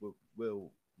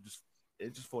 We'll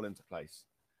just fall into place.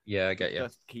 Yeah, I get you.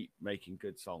 Just keep making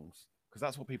good songs, because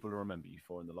that's what people will remember you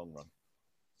for in the long run.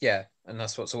 Yeah, and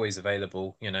that's what's always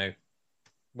available, you know,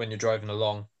 when you're driving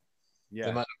along. Yeah.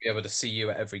 They might not be able to see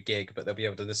you at every gig, but they'll be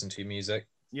able to listen to your music.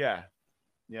 Yeah.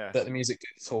 Yeah. Let the music do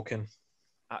the talking.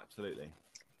 Absolutely.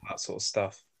 That sort of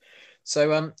stuff.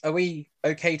 So, are we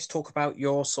okay to talk about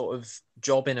your sort of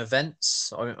job in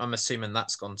events? I'm assuming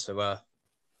that's gone to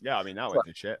Yeah, I mean, that went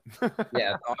to shit.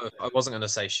 Yeah, I wasn't going to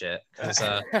say shit because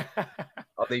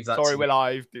I'll leave that. Sorry, we're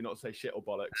live. Do not say shit or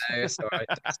bollocks. No, it's all right.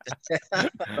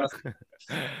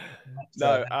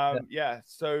 No, yeah.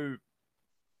 So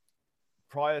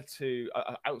prior to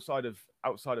outside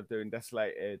of doing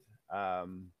Desolated, I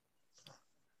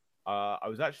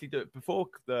was actually doing, before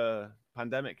the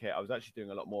pandemic hit, I was actually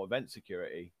doing a lot more event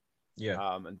security,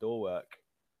 and door work.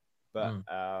 But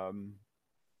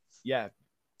yeah,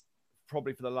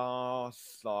 probably for the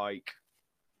last like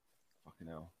fucking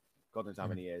hell, God knows how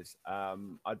many years,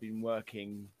 I'd been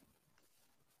working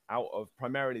out of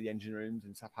primarily the engine rooms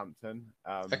in Southampton,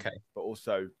 but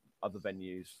also other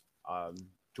venues,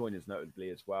 joiners notably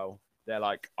as well. They're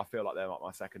like, I feel like they're like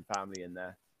my second family in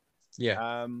there.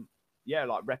 Yeah. Yeah,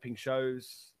 like repping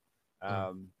shows,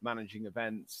 managing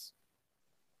events.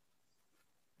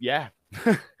 Yeah,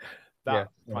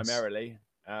 primarily.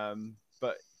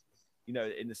 But you know,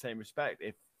 in the same respect,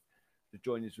 if the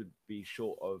joiners would be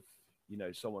short of, you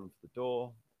know, someone for the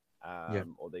door,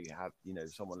 or they have, you know,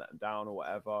 someone let them down or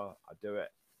whatever, I do it.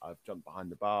 I've jumped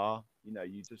behind the bar. You know,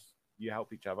 you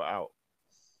help each other out.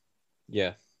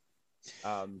 Yeah.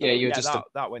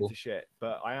 That went to shit,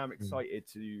 but I am excited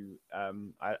to.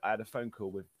 I had a phone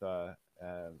call with the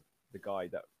guy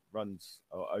that runs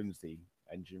or owns the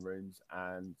engine rooms,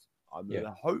 and I'm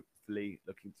hopefully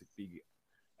looking to be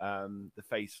the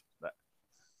face that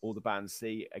all the bands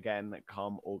see again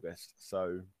come August.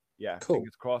 So yeah,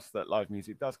 fingers crossed that live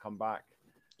music does come back.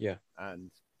 Yeah,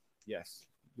 and yes,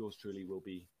 yours truly will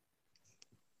be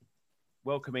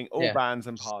welcoming all bands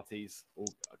and parties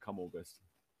all come August.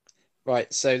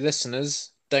 Right, so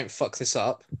listeners, don't fuck this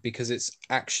up because it's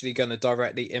actually going to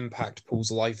directly impact Paul's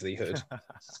livelihood.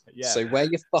 So wear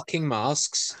your fucking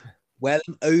masks, wear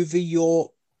them over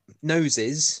your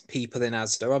noses, people in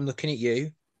Asda. I'm looking at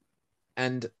you.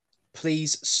 And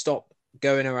please stop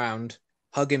going around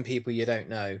hugging people you don't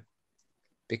know,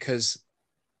 because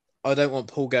I don't want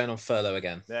Paul going on furlough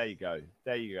again. There you go.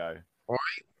 All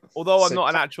right. Although I'm not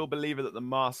an actual believer that the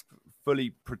masks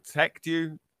fully protect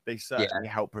you, they certainly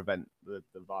help prevent the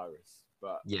virus.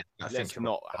 But let's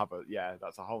not have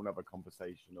that's a whole nother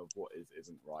conversation of what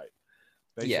isn't right.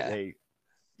 Basically,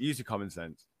 use your common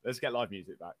sense. Let's get live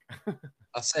music back.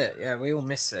 That's it. Yeah, we all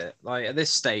miss it. Like at this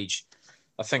stage,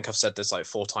 I think I've said this like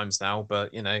 4 times now,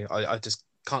 but you know, I just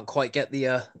can't quite get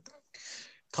the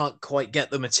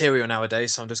material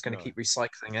nowadays, so I'm just going to keep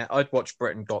recycling it. I'd watch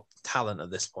Britain Got Talent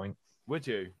at this point. Would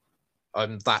you?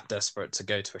 I'm that desperate to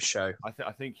go to a show.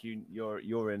 I think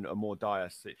you're in a more dire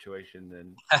situation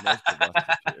than most of us,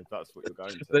 if that's what you're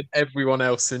going to. Than everyone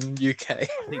else in UK. I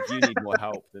think you need more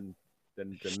help than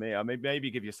me. I mean, maybe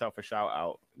give yourself a shout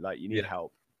out. Like you need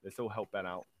help. Let's all help Ben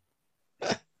out.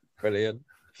 Brilliant.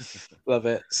 Love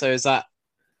it. So is that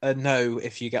a no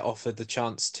if you get offered the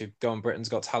chance to go on Britain's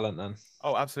Got Talent then?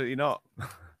 Oh, absolutely not.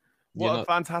 What a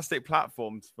fantastic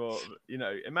platform for, you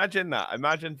know, imagine that.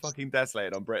 Imagine fucking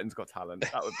Desolated on Britain's Got Talent.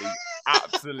 That would be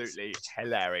absolutely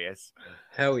hilarious.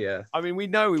 Hell yeah. I mean, we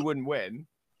know we wouldn't win,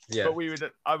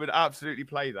 but I would absolutely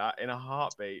play that in a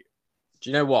heartbeat. Do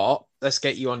you know what? Let's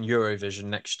get you on Eurovision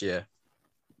next year.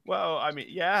 Well, I mean,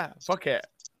 yeah, fuck it.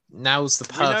 Now's the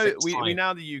perfect time. We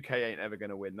know the UK ain't ever going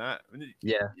to win that.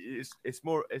 Yeah, it's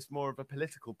more of a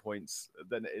political points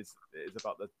than it is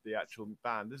about the actual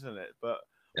band, isn't it? But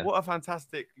what a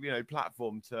fantastic, you know,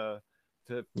 platform to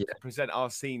present our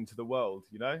scene to the world.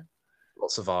 You know,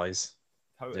 lots of eyes.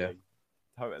 Totally.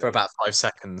 For about 5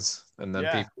 seconds, and then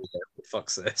people go, "What the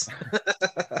fuck's this?"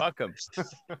 Fuck them.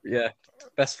 Yeah,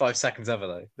 best 5 seconds ever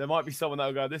though. There might be someone that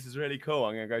will go, "This is really cool.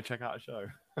 I'm gonna go check out a show."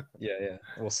 Yeah,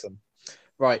 awesome.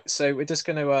 Right, so we're just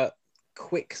going to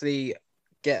quickly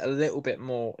get a little bit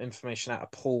more information out of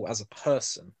Paul as a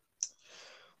person.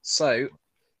 So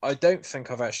I don't think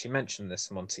I've actually mentioned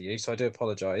this one to you, so I do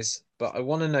apologise. But I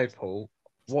want to know, Paul,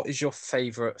 what is your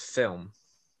favorite film?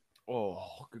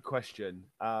 Oh, good question.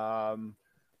 I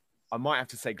might have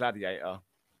to say Gladiator.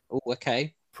 Oh,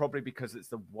 okay. Probably because it's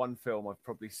the one film I've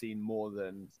probably seen more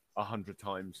than 100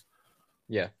 times.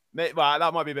 Yeah. Well,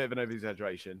 that might be a bit of an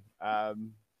over-exaggeration.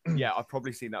 Yeah, I've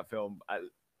probably seen that film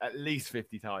at least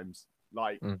 50 times.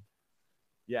 Like,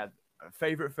 yeah,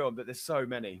 favorite film. That there's so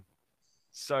many.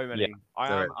 Yeah,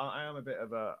 I am a bit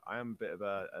of a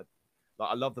like,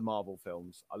 I love the Marvel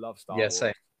films. I love Star Wars.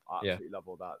 Same. I absolutely love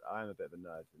all that. I am a bit of a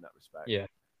nerd in that respect. Yeah.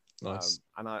 Nice.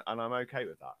 And I'm okay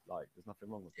with that. Like, there's nothing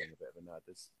wrong with being a bit of a nerd.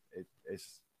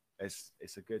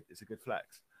 It's a good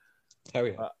flex. Hell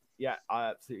yeah. But yeah, I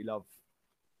absolutely love.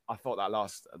 I thought that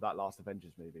last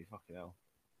Avengers movie, fucking hell.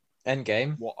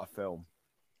 Endgame. What a film.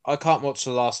 I can't watch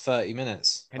the last 30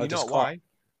 minutes. Can you not? Why?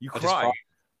 You cry?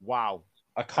 Wow.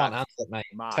 I can't handle it, mate.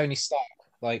 Mad. Tony Stark.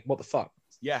 Like, what the fuck?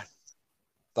 Yeah.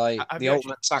 Like, the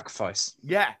ultimate sacrifice.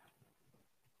 Yeah.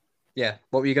 Yeah.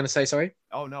 What were you going to say, sorry?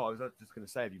 Oh, no, I was just going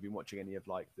to say, have you been watching any of,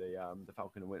 like, the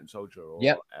Falcon and Winter Soldier or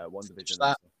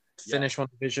WandaVision? Finish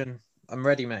WandaVision. I'm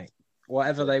ready, mate.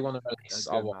 Whatever they want to release,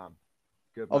 I want.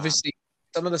 Good man. Obviously,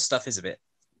 some of the stuff is a bit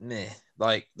meh.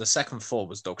 Like, the second Thor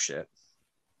was dog shit.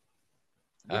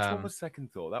 Which one was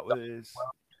second Thor? That was...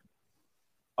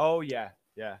 Oh, yeah.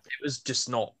 Yeah. It was just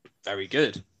not very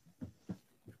good.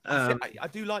 I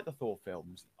do like the Thor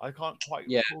films. I can't quite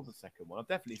recall the second one. I've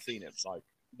definitely seen it. Like,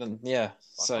 yeah.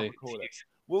 So, I can't recall it.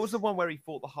 What was the one where he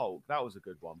fought the Hulk? That was a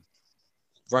good one.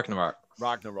 Ragnarok.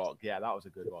 Yeah, that was a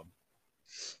good one.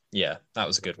 Yeah, that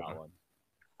was a good one.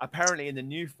 Apparently, in the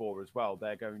new Thor as well,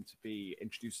 they're going to be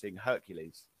introducing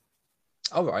Hercules.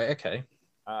 Oh, right. Okay.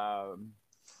 Love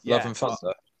and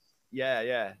Thunder.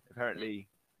 Yeah. Apparently,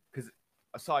 because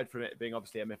aside from it being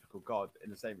obviously a mythical god in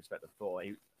the same respect of Thor,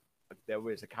 there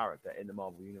is a character in the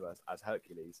Marvel universe as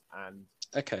Hercules, and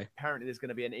apparently there's going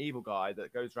to be an evil guy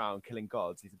that goes around killing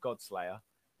gods. He's a god slayer,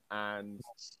 and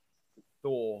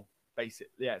Thor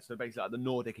so basically like the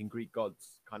Nordic and Greek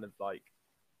gods kind of like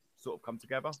sort of come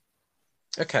together.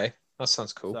 Okay, that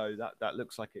sounds cool. So that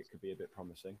looks like it could be a bit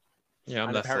promising. Yeah,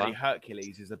 and apparently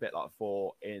Hercules is a bit like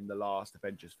Thor in the last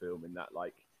Avengers film, in that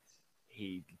like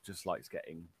he just likes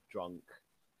getting drunk,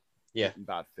 eating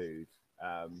bad food.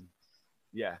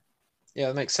 Yeah,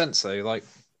 that makes sense though. Like,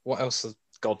 what else are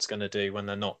gods going to do when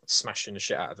they're not smashing the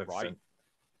shit out of everything? Right.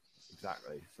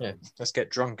 Exactly. So, yeah, let's get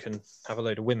drunk and have a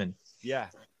load of women. Yeah.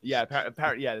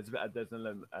 Apparently, there's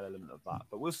an element of that,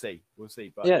 but we'll see.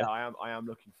 But I am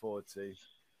looking forward to.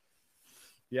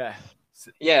 Yeah.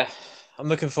 I'm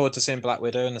looking forward to seeing Black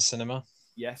Widow in the cinema.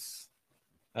 Yes.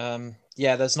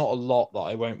 There's not a lot that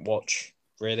I won't watch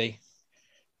really.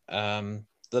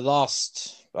 The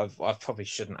last, I probably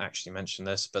shouldn't actually mention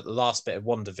this, but the last bit of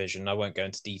WandaVision, I won't go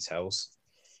into details.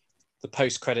 The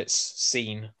post-credits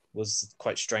scene was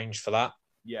quite strange for that.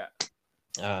 Yeah.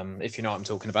 If you know what I'm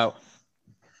talking about.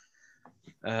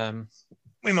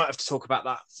 We might have to talk about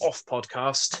that off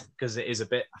podcast because it is a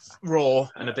bit raw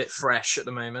and a bit fresh at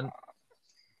the moment.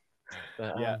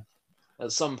 But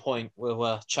at some point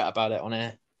we'll chat about it on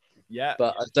air. Yeah.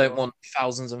 But I don't want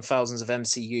thousands and thousands of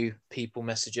MCU people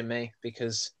messaging me,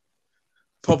 because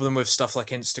the problem with stuff like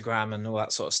Instagram and all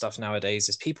that sort of stuff nowadays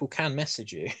is people can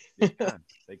message you. They can.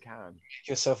 Make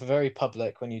yourself very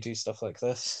public when you do stuff like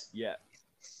this. Yeah.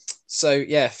 So,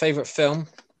 favorite film?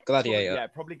 Gladiator.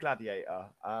 Probably Gladiator.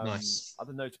 Nice.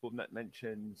 Other notable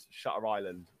mentions, Shutter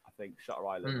Island. I think Shutter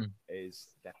Island is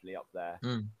definitely up there.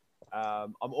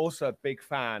 I'm also a big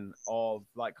fan of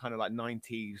kind of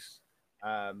 90s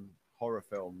horror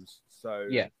films. So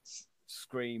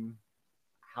Scream,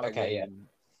 Halloween,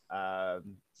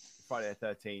 Friday the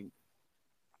 13th,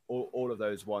 all of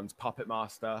those ones. Puppet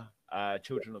Master,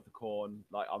 Children of the Corn.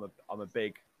 Like, I'm a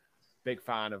big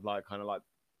fan of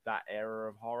that era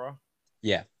of horror.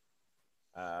 Yeah.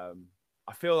 I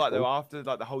feel like though, after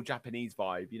the whole Japanese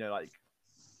vibe,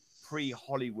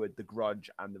 pre-Hollywood, The Grudge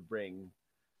and The Ring.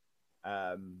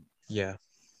 I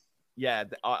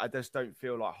just don't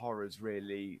feel like horror's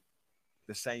really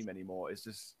the same anymore.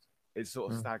 It's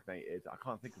sort of stagnated. I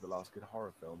can't think of the last good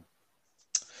horror film.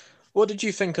 What did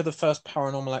you think of the first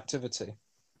Paranormal Activity?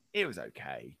 It was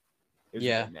okay. It was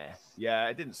a bit meh. Yeah,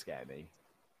 it didn't scare me.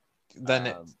 Then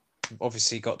it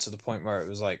obviously got to the point where it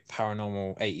was like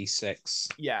Paranormal 86.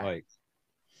 Yeah. Like,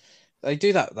 they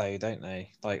do that though, don't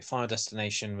they? Like, Final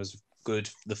Destination was good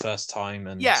the first time,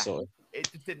 and sort of it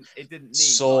didn't need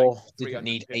Saw didn't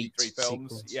need 8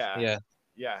 films. Sequels.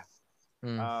 Yeah.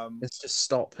 Let's just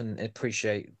stop and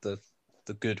appreciate the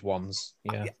good ones.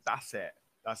 Yeah, that's it.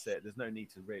 There's no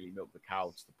need to really milk the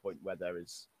cow to the point where there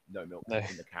is no milk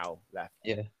in the cow left.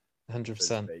 Yeah, 100%.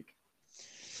 So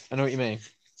I know what you mean.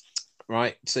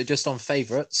 Right. So just on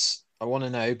favourites, I want to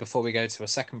know before we go to a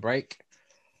second break.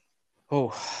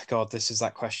 Oh God, this is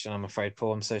that question. I'm afraid,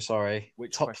 Paul. I'm so sorry.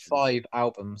 Which Top questions? 5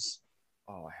 albums.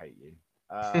 Oh, I hate you.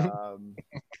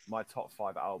 My top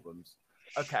 5 albums.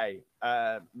 Okay,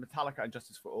 Metallica and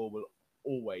Justice for All will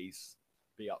always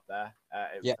be up there.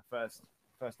 It was the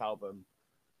first album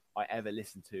I ever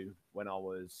listened to when I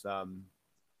was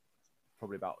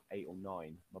probably about 8 or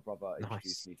 9. My brother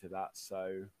introduced me to that.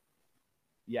 So,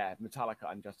 yeah,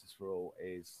 Metallica and Justice for All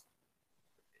is.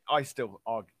 I still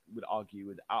would argue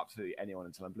with absolutely anyone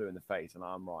until I'm blue in the face, and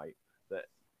I'm right, that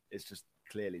it's just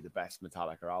clearly the best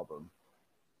Metallica album.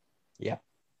 Yeah.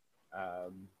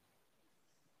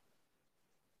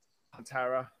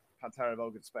 Pantera,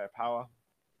 Vulgar Display of Power.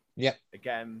 Yep.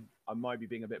 Again, I might be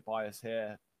being a bit biased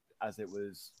here, as it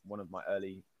was one of my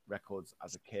early records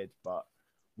as a kid, but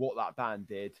what that band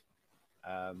did,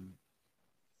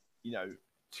 you know,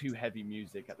 too heavy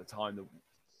music at the time,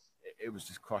 it was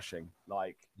just crushing.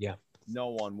 Like, no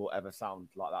one will ever sound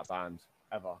like that band,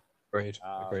 ever. Agreed.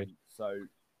 So,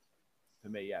 for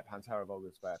me, yeah, Pantera, Vulgar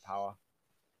Display of Power.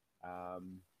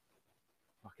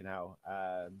 Fucking hell.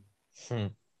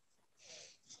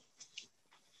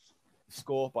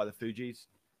 Score by the Fugees.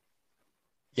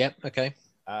 Yep. Okay.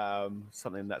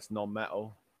 Something that's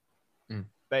non-metal.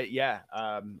 But yeah,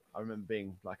 I remember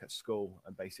being like at school,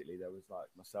 and basically there was like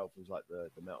myself was like the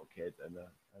metal kid, and a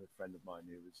friend of mine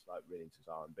who was like really into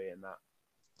R&B and that.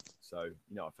 So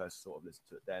I first sort of listened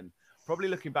to it then. Probably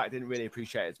looking back, didn't really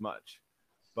appreciate it as much,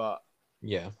 but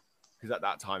because at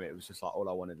that time it was just like all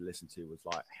I wanted to listen to was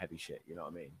like heavy shit. You know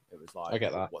what I mean? It was like, I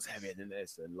get that. What's heavier than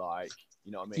this? And like,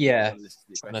 you know what I mean? Yeah.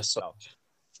 Trying to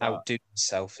outdo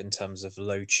himself in terms of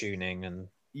low tuning and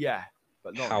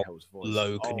but Lauren how Hill's voice.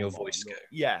 low can your voice go?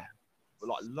 Yeah, but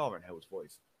like Lauren Hill's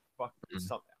voice,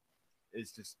 something.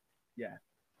 It's just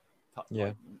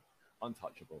like,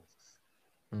 untouchable.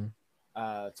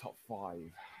 Top 5.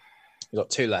 You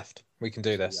got 2 left. We can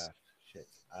do this. Shit.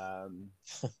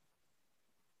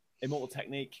 Immortal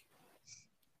Technique.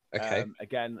 Okay.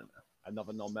 Again,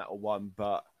 another non-metal one,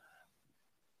 but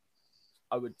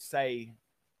I would say,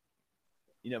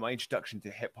 my introduction to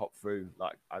hip hop through,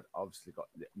 like, I obviously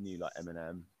knew like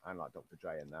Eminem and like Dr.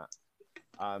 Dre and that.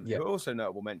 There were also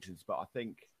notable mentions, but I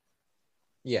think,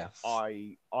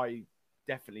 I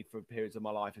definitely for periods of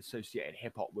my life associated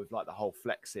hip hop with like the whole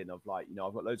flexing of like,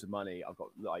 I've got loads of money, I've got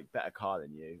like better car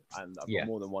than you, and I've got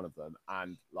more than one of them,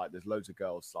 and like there's loads of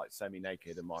girls like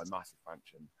semi-naked in my massive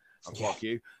mansion. And fuck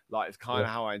you. Like, it's kind of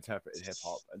how I interpreted hip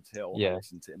hop until I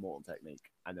listened to Immortal Technique,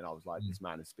 and then I was like, this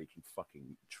man is speaking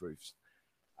fucking truths.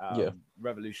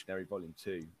 Revolutionary Volume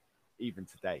 2, even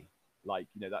today, like,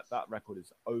 that record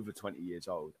is over 20 years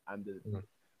old, and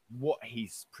what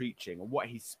he's preaching and what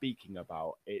he's speaking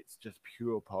about, it's just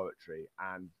pure poetry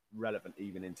and relevant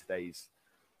even in today's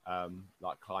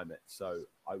like climate. So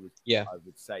I would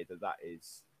say that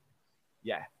is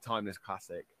timeless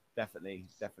classic, definitely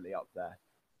up there.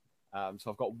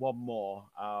 So I've got one more,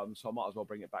 so I might as well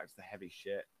bring it back to the heavy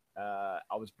shit.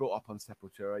 I was brought up on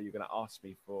Sepultura. You're going to ask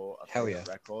me for a favorite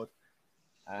record,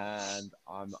 and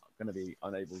I'm going to be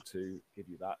unable to give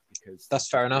you that because that's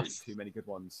fair enough. Too many good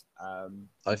ones.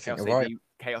 I think you're right.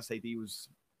 Chaos AD was,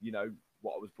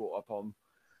 what I was brought up on.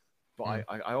 But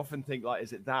I often think, like,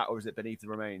 is it that or is it Beneath the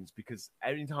Remains? Because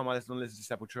every time I listen to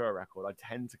Sepultura record, I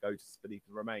tend to go to Beneath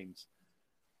the Remains.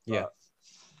 But,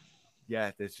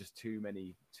 there's just too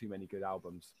many good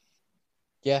albums.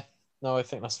 Yeah, no, I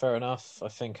think that's fair enough. I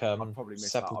think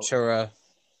Sepultura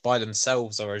by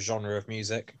themselves are a genre of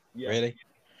music, really.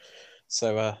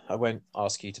 So I won't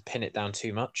ask you to pin it down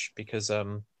too much because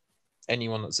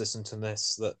anyone that's listened to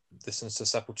this that listens to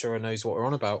Sepultura knows what we're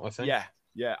on about, I think.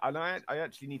 Yeah, and I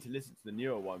actually need to listen to the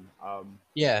newer one. I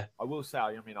will say,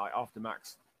 I mean, after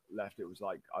Max left, it was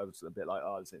like I was a bit like,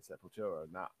 oh, this is Sepultura,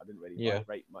 and that I didn't really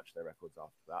rate much their records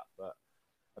after that. But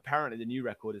apparently, the new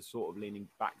record is sort of leaning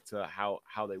back to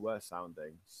how they were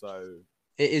sounding. So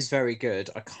it is very good.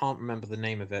 I can't remember the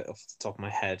name of it off the top of my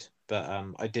head, but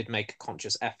I did make a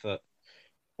conscious effort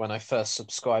when I first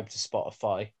subscribed to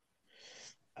Spotify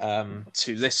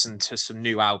to listen to some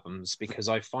new albums because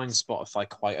I find Spotify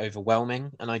quite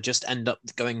overwhelming and I just end up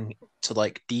going to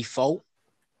like default.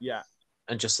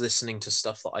 And just listening to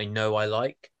stuff that I know I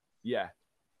like.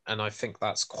 And I think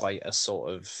that's quite a sort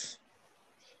of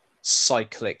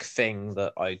cyclic thing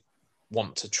that I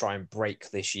want to try and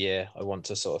break this year. I want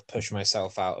to sort of push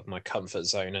myself out of my comfort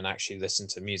zone and actually listen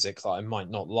to music that I might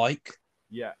not like.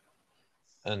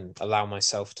 And allow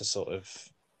myself to sort of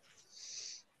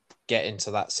get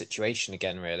into that situation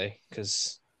again, really.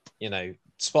 Because,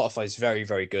 Spotify is very,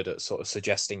 very good at sort of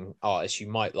suggesting artists you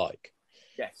might like.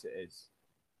 Yes, it is.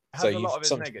 It So has a lot of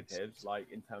its negatives, like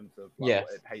in terms of like,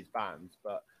 what it pays bands,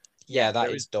 but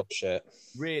that is dog shit.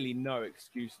 Really, no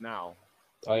excuse now.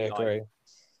 I agree. Like,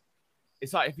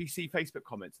 it's like if you see Facebook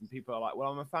comments and people are like,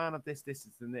 "Well, I'm a fan of this,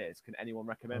 and this. Can anyone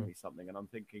recommend me something?" And I'm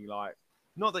thinking, like,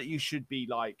 not that you should be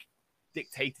like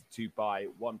dictated to by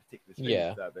one particular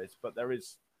streaming service, but there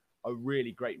is a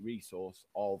really great resource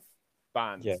of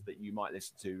bands that you might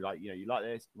listen to. Like, you like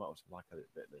this, you might also like a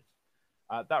bit of this.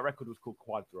 That record was called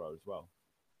Quadra as well.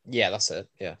 Yeah, that's it.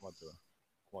 Yeah, Quadra.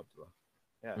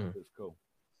 Yeah, it was cool.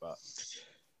 But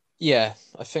yeah,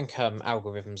 I think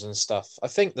algorithms and stuff. I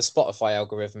think the Spotify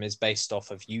algorithm is based off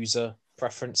of user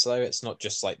preference, though. It's not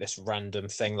just like this random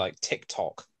thing like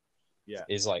TikTok.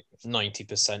 Is like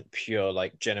 90% pure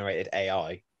like generated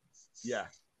AI. Yeah.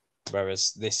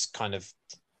 Whereas this kind of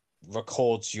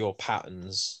records your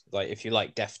patterns. Like if you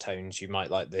like Deftones, you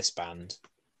might like this band.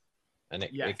 And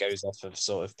it goes off of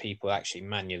sort of people actually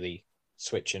manually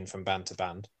switching from band to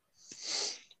band.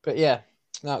 But yeah,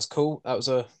 that's cool. That was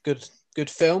a good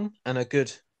film and a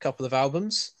good couple of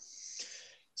albums.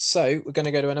 So we're going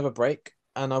to go to another break,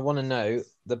 and I want to know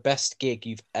the best gig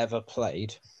you've ever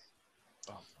played.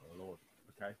 Oh Lord.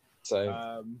 Okay.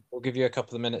 So we'll give you a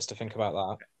couple of minutes to think about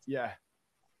that. Yeah.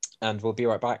 And we'll be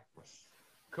right back.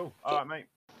 Cool. All right, mate.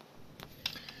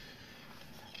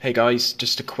 Hey guys,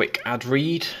 just a quick ad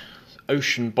read.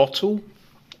 Ocean Bottle.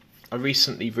 I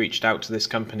recently reached out to this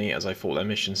company as I thought their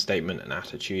mission statement and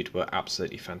attitude were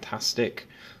absolutely fantastic.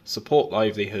 Support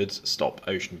livelihoods, stop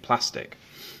ocean plastic.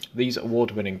 These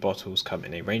award-winning bottles come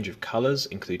in a range of colours,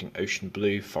 including ocean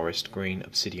blue, forest green,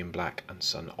 obsidian black and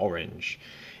sun orange.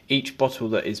 Each bottle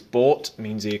that is bought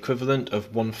means the equivalent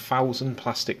of 1,000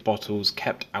 plastic bottles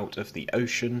kept out of the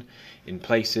ocean in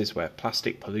places where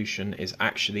plastic pollution is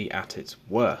actually at its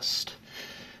worst.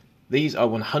 These are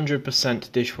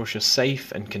 100% dishwasher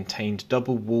safe and contained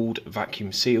double-walled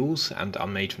vacuum seals and are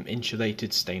made from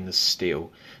insulated stainless steel.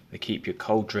 They keep your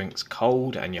cold drinks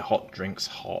cold and your hot drinks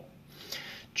hot.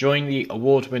 Join the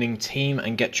award-winning team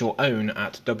and get your own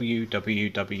at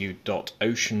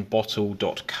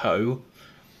www.oceanbottle.co.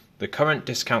 The current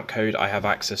discount code I have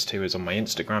access to is on my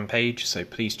Instagram page, so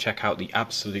please check out the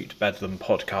Absolute Bedlam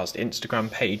Podcast Instagram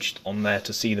page on there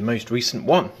to see the most recent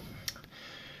one.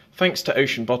 Thanks to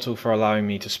Ocean Bottle for allowing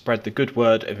me to spread the good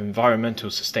word of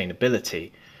environmental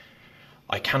sustainability.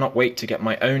 I cannot wait to get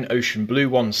my own ocean blue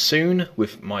one soon,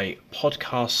 with my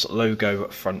podcast logo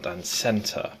front and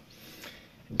centre.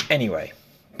 Anyway,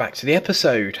 back to the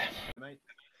episode.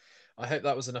 I hope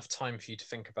that was enough time for you to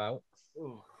think about.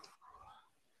 Ooh.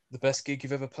 The best gig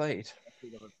you've ever played.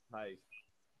 It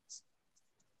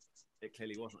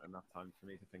clearly wasn't enough time for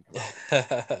me to think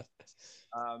about.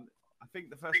 I think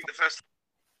the first.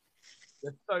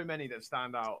 There's so many that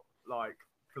stand out, like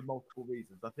for multiple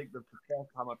reasons. I think the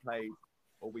first time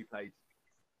we played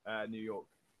New York,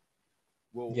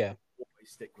 will always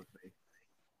stick with me.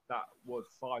 That was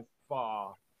by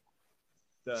far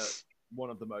one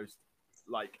of the most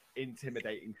like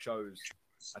intimidating shows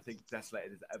I think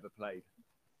Desolated has ever played.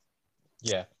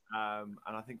 Yeah. And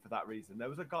I think for that reason, there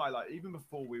was a guy like even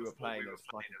before we were playing, there was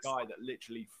like a guy that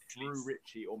literally threw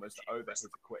Richie almost over his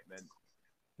equipment.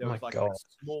 There was like a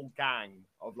small gang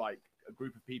of like a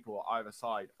group of people on either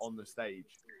side on the stage,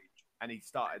 and he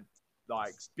started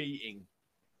like beating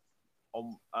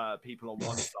on people on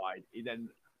one side. He then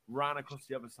ran across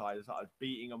the other side and started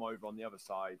beating them over on the other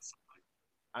side,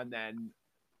 and then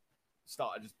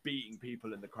started just beating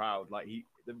people in the crowd. Like he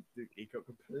got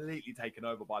completely taken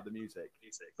over by the music.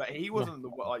 But he wasn't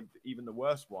even the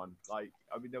worst one. Like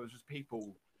I mean, there was just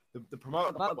people. The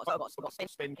promoter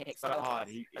spin kicked so hard.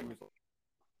 He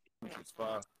was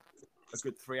for a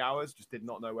good 3 hours, just did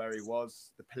not know where he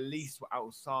was. The police were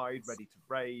outside ready to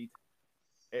raid.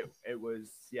 It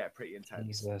was pretty intense.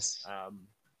 Jesus. That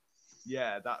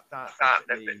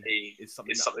definitely is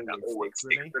something that always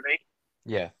sticks with me.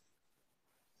 Yeah.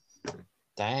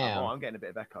 Damn. I'm getting a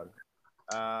bit of echo.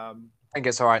 I think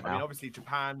it's all right now. I mean, obviously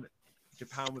Japan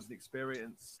was an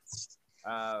experience,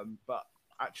 but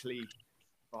actually,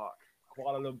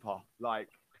 Kuala Lumpur, like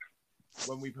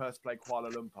when we first played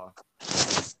Kuala Lumpur,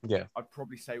 I'd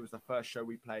probably say it was the first show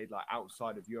we played like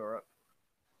outside of Europe.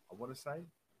 I want to say,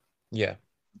 I'm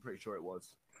pretty sure it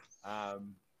was.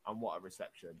 And what a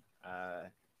reception!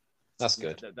 That's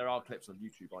good. There are clips on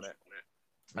YouTube on it.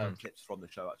 Clips from the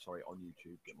show, on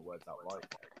YouTube. Get my words out right.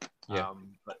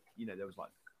 But there was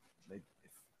like it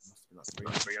must have been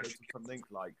like 300 or something.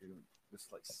 Like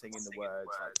just like singing the words,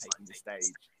 like taking the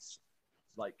stage.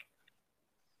 Like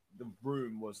the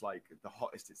room was like the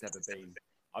hottest it's ever been.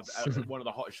 One of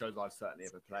the hottest shows I've certainly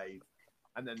ever played.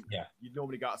 And then you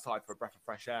normally go outside for a breath of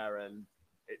fresh air, and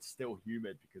it's still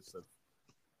humid because of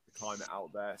the climate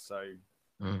out there. So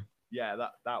Mm.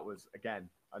 that was again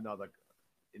another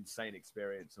insane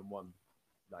experience, and one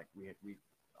like we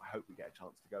I hope we get a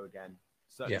chance to go again.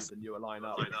 Certainly Yeah. the newer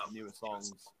lineup, the newer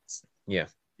songs. Yeah.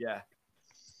 Yeah.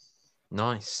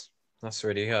 Nice. That's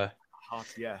really Hard,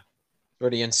 yeah.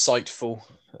 really insightful,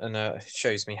 and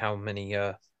shows me how many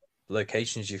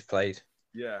locations you've played.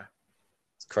 Yeah.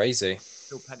 It's crazy.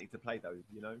 Still plenty to play though,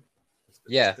 you know.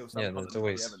 Yeah, Still some yeah. others There's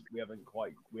always we haven't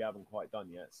quite done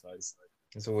yet. So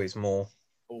there's always more.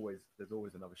 There's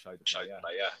always another show to play.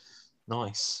 Yeah.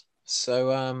 Nice.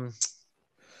 So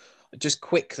I just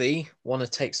quickly want to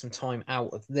take some time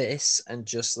out of this and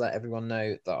just let everyone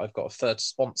know that I've got a third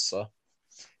sponsor,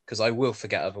 because I will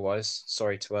forget otherwise.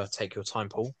 Sorry to take your time,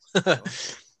 Paul.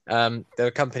 They're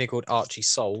a company called Archie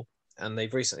Soul, and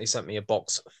they've recently sent me a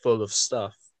box full of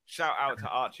stuff. Shout out to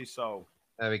Archie Soul.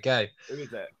 There we go. Who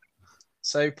is it?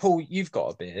 So, Paul, you've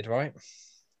got a beard, right?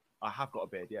 I have got a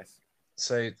beard, yes.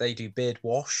 So they do beard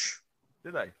wash.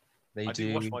 Do they? I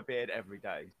do wash my beard every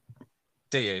day.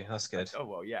 Do you? That's good. Oh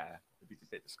well, yeah. It'd be a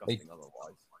bit disgusting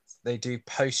otherwise. They do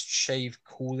post-shave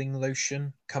cooling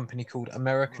lotion. Company called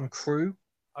American Crew.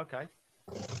 Okay.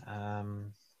 Are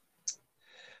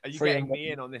you getting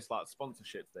me in on this like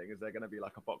sponsorship thing? Is there going to be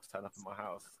like a box turn up in my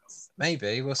house?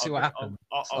 Maybe. We'll see what happens.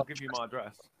 I'll give you my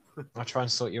address. I'll try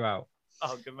and sort you out.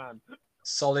 Oh, good man.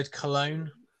 Solid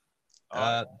Cologne.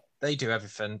 They do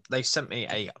everything. They sent me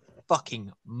a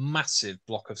fucking massive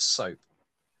block of soap.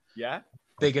 Yeah?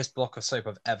 Biggest block of soap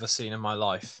I've ever seen in my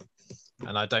life.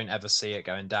 And I don't ever see it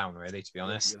going down, really, to be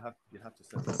honest. You'll have to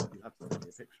send me a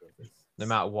picture of this. No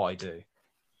matter what I do.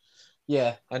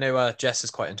 Yeah, I know Jess is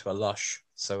quite into a Lush.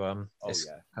 So,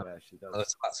 she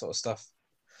does. That sort of stuff.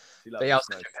 But yeah, I'll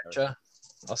send you a picture.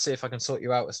 I'll see if I can sort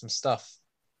you out with some stuff.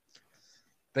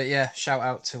 But yeah, shout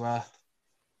out to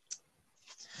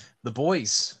the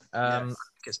boys. Yes.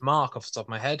 It's Mark off the top of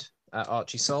my head at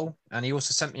Archie Soul, and he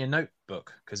also sent me a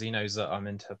notebook because he knows that I'm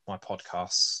into my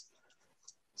podcasts.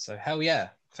 So hell yeah,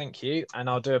 thank you. And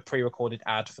I'll do a pre-recorded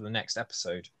ad for the next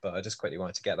episode, but I just quickly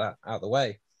wanted to get that out of the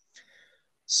way.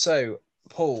 So,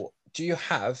 Paul, do you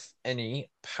have any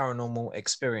paranormal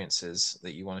experiences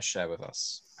that you want to share with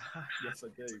us? Yes, I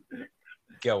do.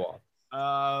 Go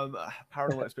on.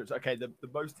 Paranormal experience. Okay, the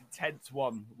most intense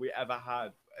one we ever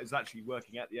had is actually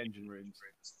working at the engine rooms.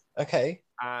 Okay.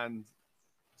 And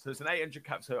so it's an 800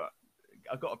 cap. So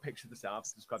I've got a picture of the sound.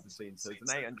 I've described the scene. So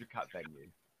it's an 800 cap venue.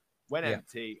 When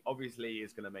empty, obviously,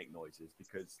 it's going to make noises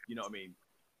because you know what I mean.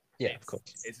 Yeah, of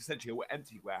course. It's essentially an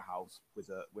empty warehouse with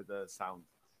a sound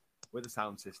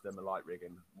system, a light rig,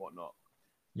 and whatnot.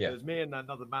 Yeah. It was me and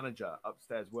another manager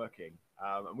upstairs working,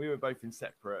 and we were both in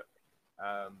separate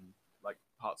like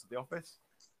parts of the office.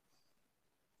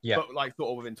 Yeah. But like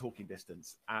sort of within talking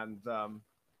distance, and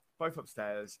both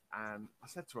upstairs. And I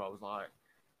said to her, I was like,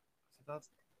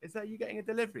 "Is that you getting a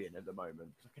delivery in at the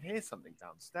moment? Because I can hear something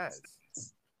downstairs."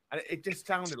 And it just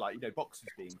sounded like, boxes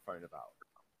being thrown about.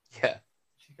 Yeah.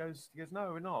 She goes,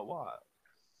 "No, we're not. What?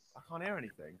 I can't hear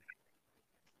anything."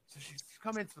 So she's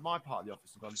come into my part of the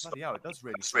office and gone, "Bloody hell, it does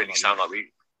really sound like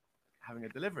we having a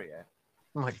delivery here."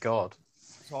 Oh my God.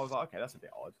 So I was like, "Okay, that's a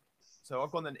bit odd." So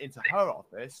I've gone then into her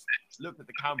office, looked at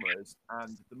the cameras,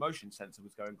 and the motion sensor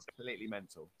was going completely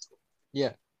mental.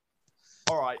 Yeah.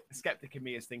 All right, the skeptic in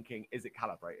me is thinking, is it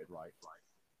calibrated right?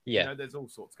 Yeah. There's all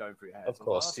sorts going through your head. Of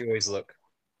course, you always look.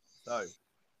 So,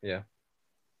 yeah.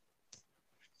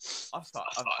 I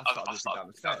started looking down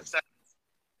the stairs.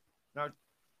 Now,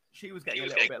 she was getting a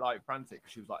little bit like frantic.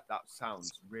 She was like, "That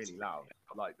sounds really loud.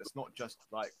 Like, that's not just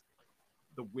like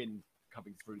the wind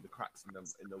coming through the cracks in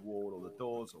the wall or the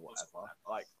doors or whatever.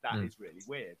 Like, that is really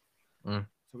weird." So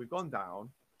we've gone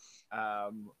down.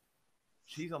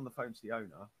 She's on the phone to the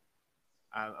owner.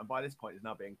 And by this point, is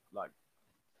now being like,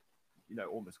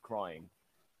 almost crying.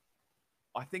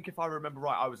 I think if I remember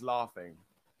right, I was laughing.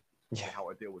 Yeah. How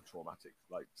I deal with traumatic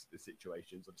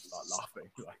situations, I just start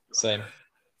laughing. Same.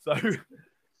 So,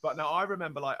 but now I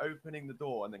remember opening the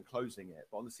door and then closing it.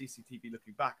 But on the CCTV,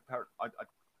 looking back, I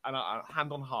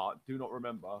hand on heart, do not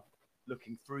remember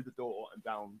looking through the door and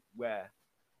down where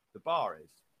the bar is.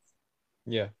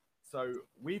 Yeah. So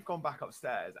we've gone back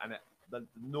upstairs, and the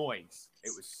noise,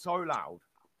 it was so loud.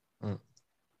 And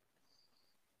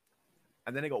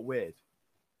then it got weird.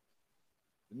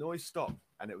 The noise stopped,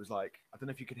 and it was like, I don't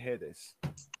know if you could hear this.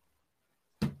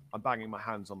 I'm banging my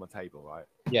hands on the table, right?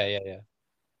 Yeah.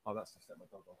 Oh, that's to set my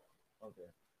dog off. Oh,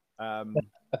 dear.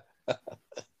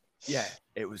 Yeah,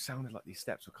 it was sounding like these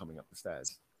steps were coming up the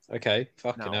stairs. Okay,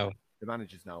 fucking hell. The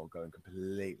manager's now going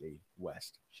completely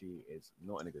west. She is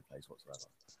not in a good place whatsoever.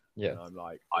 Yeah. And I'm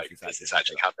like, this is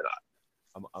actually happening.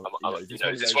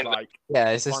 Is this one of those, like,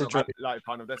 is this like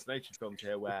Final Destination films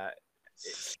here where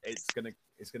it's gonna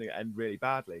end really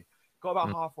badly? Got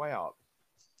about halfway up,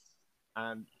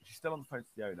 and she's still on the phone to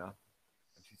the owner,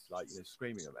 and she's like,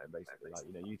 screaming at them basically, like,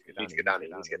 you need to get down,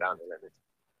 you need to get down.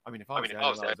 I mean, if I was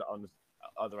on the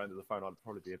other end of the phone, I'd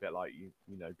probably be a bit like,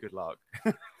 good luck.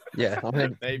 Yeah, I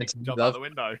mean, maybe jump out the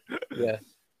window. Yeah,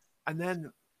 and then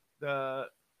the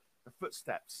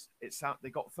footsteps,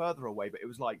 they got further away, but it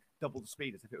was like double the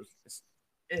speed, as if it was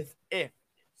if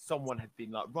someone had been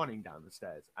like running down the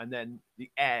stairs, and then the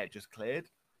air just cleared.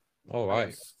 All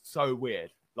right, so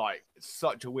weird, like it's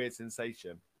such a weird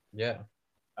sensation. Yeah.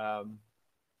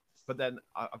 But then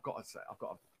I've got to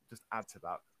just add to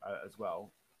that as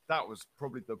well. That was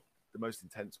probably the most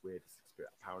intense, weirdest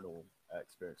paranormal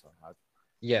experience I've had.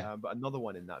 Yeah. But another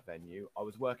one in that venue, I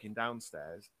was working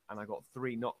downstairs and I got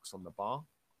 3 knocks on the bar.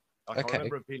 I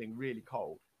remember it feeling really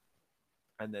cold,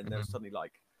 and then there was suddenly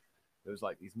there was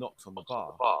these knocks on the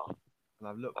bar, and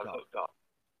I've looked up,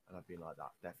 and I've been like,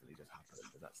 that definitely just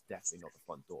happened, and that's definitely not the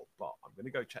front door. But I'm going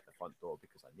to go check the front door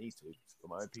because I need to, for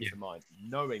my own peace of mind,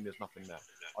 knowing there's nothing there.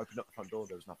 I opened up the front door,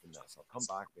 there was nothing there, so I'll come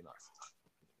back, be like,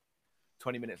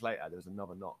 20 minutes later, there was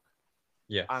another knock.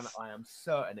 Yeah. And I am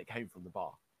certain it came from the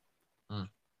bar.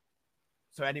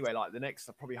 So anyway, the next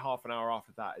probably half an hour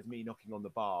after that is me knocking on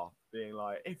the bar, being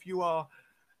like, am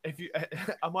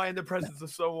I in the presence of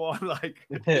someone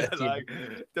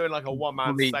doing a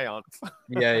one-man seance?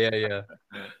 Yeah.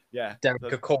 Derek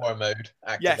Acorah mode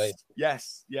activate.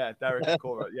 Yes, yeah, Derek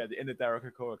Acorah. Yeah, the inner Derek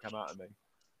Acorah come out of me.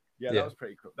 Yeah, that was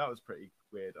pretty cool. That was pretty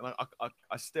weird, and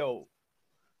I still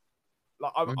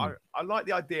I like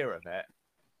the idea of it.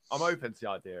 I'm open to the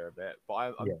idea of it,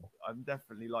 but I'm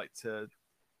definitely to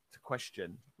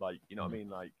question, what I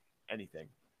mean, anything,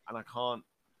 and I can't.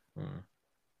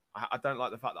 I don't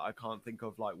like the fact that I can't think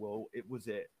of was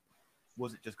it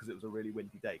just because it was a really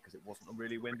windy day? Because it wasn't a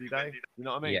really windy day. You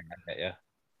know what I mean? Yeah.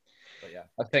 But yeah,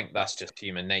 I think that's just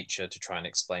human nature to try and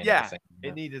explain everything.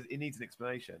 Yeah, it needs an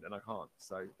explanation, and I can't.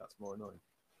 So that's more annoying.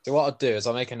 So what I'll do is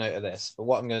I'll make a note of this. But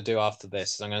what I'm going to do after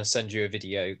this is I'm going to send you a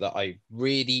video that I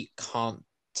really can't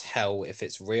tell if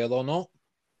it's real or not.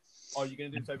 Oh, you're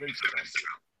going to do so over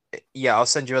Instagram? Yeah, I'll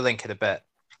send you a link in a bit.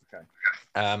 Okay.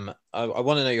 I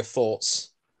want to know your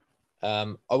thoughts.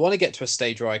 I want to get to a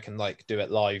stage where I can do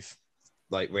it live,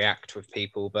 react with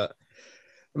people, but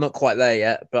I'm not quite there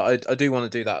yet. But I do want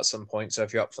to do that at some point. So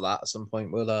if you're up for that, at some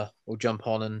point we'll jump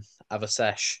on and have a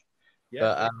sesh. Yeah.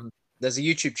 But there's a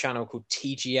YouTube channel called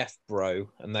TGF Bro,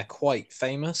 and they're quite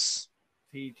famous.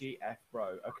 TGF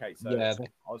Bro. Okay, so yeah,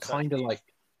 they're kind of like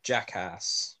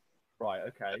Jackass. Right.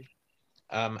 Okay.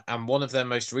 And one of their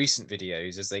most recent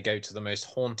videos is they go to the most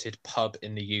haunted pub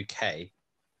in the UK,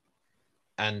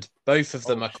 and both of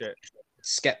them are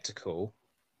skeptical,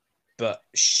 but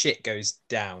shit goes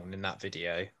down in that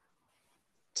video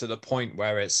to the point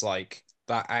where it's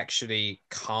that actually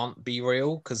can't be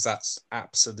real because that's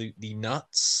absolutely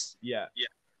nuts. Yeah.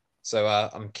 So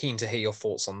I'm keen to hear your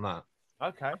thoughts on that.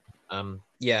 Okay.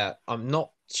 Yeah, I'm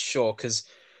not sure because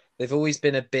they've always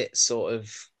been a bit sort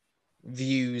of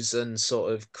views and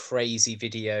sort of crazy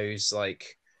videos,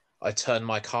 I turned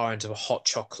my car into a hot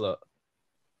chocolate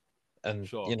and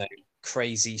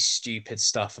crazy stupid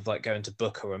stuff of going to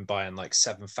Booker and buying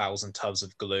 7,000 tubs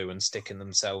of glue and sticking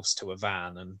themselves to a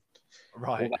van and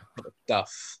all that kind of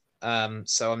stuff.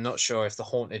 So I'm not sure if the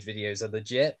haunted videos are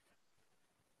legit,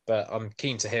 but I'm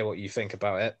keen to hear what you think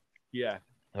about it. Yeah,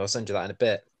 I'll send you that in a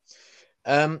bit.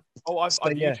 I've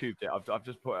YouTubed it. I've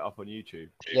just put it up on YouTube.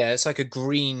 Yeah, it's like a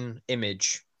green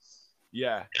image.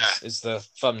 Yeah, is the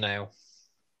thumbnail.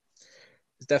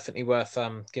 It's definitely worth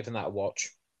giving that a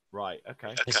watch. Right.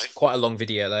 Okay. It's quite a long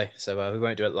video though, so we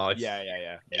won't do it live.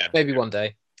 Yeah. Maybe one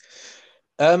day.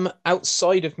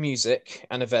 Outside of music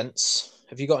and events,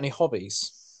 have you got any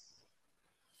hobbies?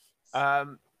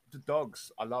 The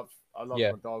dogs. I love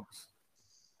my dogs.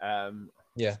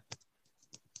 Yeah.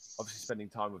 Obviously, spending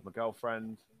time with my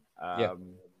girlfriend.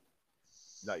 Going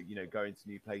to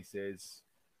new places.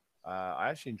 I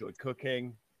actually enjoy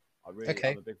cooking. I'm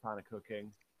a big fan of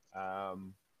cooking. I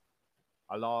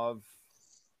love.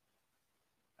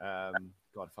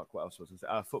 What else was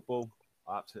I? Football.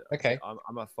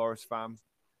 I'm a Forest fan.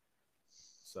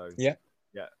 So yeah.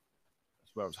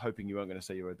 That's where I was hoping you weren't going to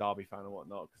say you're a Derby fan or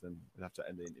whatnot, because then we'd have to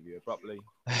end the interview abruptly.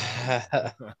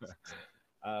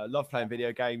 Love playing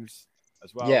video games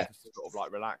as well. Yeah. Just to sort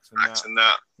of relax and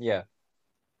that. Yeah.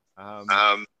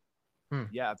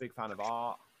 Yeah, a big fan of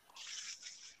art.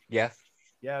 Yeah.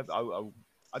 Yeah,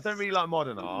 I don't really like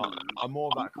modern art. I'm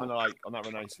more of that kind of on that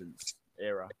Renaissance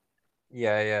era.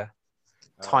 Yeah.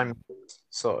 Time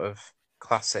sort of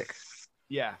classic.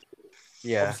 Yeah.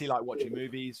 Yeah. Obviously, like watching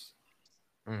movies.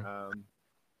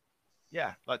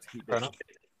 Yeah, like to keep busy.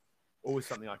 Always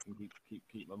something I can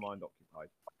keep my mind occupied.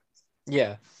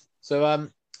 Yeah. So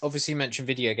obviously you mentioned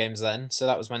video games then. So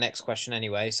that was my next question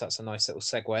anyway. So that's a nice little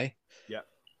segue. Yeah.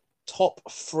 Top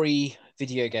 3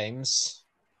 video games,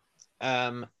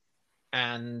 and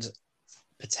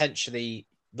potentially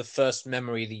the first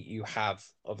memory that you have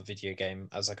of a video game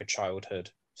as like a childhood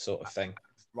sort of thing.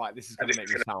 Right, this is going to make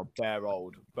me sound bare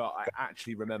old, but I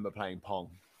actually remember playing Pong.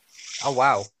 Oh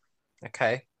wow.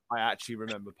 Okay. I actually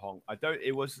remember Pong.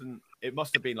 It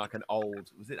must have been like an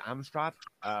old, was it Amstrad?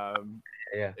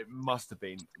 Yeah. It must have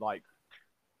been like,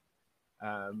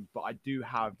 but I do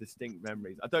have distinct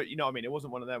memories. I don't, you know what I mean? It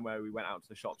wasn't one of them where we went out to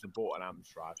the shops and bought an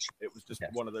Amstrad. It was just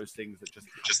one of those things that just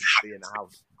happened to be in the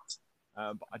house.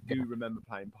 But I do remember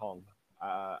playing Pong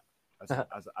as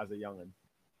a young'un.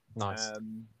 Nice.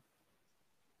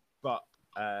 But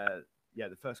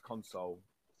the first console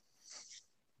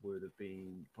would have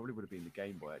been the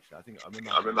Game Boy. Actually, I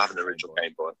remember having an original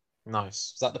Game Boy.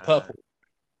 Nice. Is that the purple?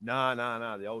 No,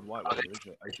 the old white one, the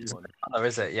original OG one. Oh,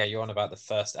 is it? Yeah, you're on about the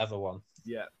first ever one.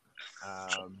 Yeah.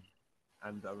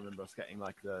 And I remember us getting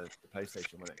like the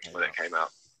PlayStation when it came out.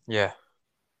 Yeah.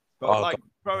 But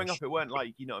growing up, it weren't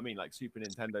like, you know what I mean, like Super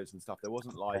Nintendos and stuff. There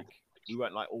wasn't like we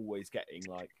weren't like always getting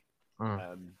like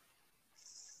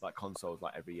consoles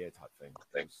like every year type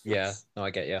thing. Yeah, no, I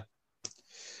get you.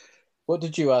 What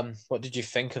did you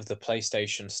think of the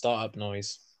PlayStation startup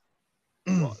noise?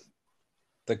 What?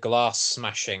 The glass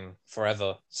smashing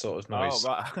forever sort of noise. Oh,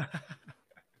 right.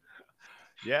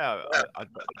 Yeah, I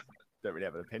don't really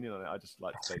have an opinion on it. I just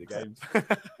like to play the games.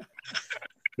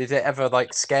 Did it ever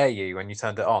like scare you when you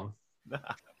turned it on?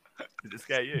 Did it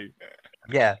scare you?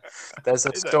 Yeah, there's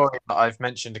a story that I've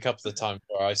mentioned a couple of times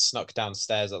where I snuck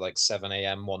downstairs at like 7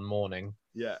 a.m. one morning.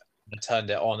 Yeah. And turned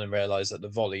it on and realised that the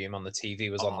volume on the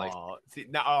TV was on like. See,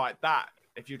 now, all right, that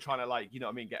if you're trying to like, you know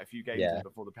what I mean, get a few games in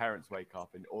before the parents wake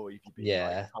up, or if you've been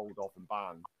like, told off and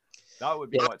banned, that would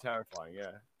be quite terrifying.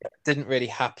 Yeah. Didn't really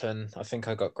happen. I think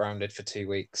I got grounded for 2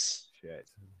 weeks. Shit.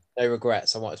 No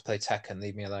regrets. I wanted to play Tekken.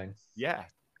 Leave me alone. Yeah.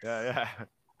 A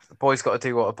boy's got to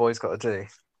do what a boy's got to do.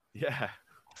 Yeah.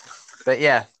 But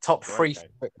yeah, top 3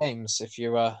 favorite games if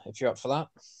you're up for that.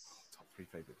 Top 3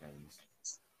 favorite games.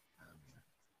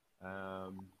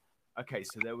 Okay,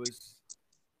 so there was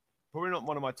probably not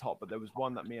one of my top, but there was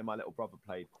one that me and my little brother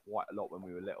played quite a lot when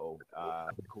we were little.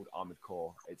 Called Armored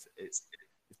Core. It's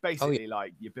basically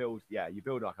like you build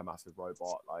like a massive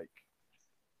robot. Like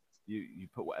you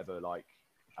put whatever like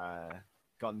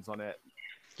guns on it.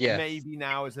 Yeah. Maybe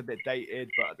now it's a bit dated,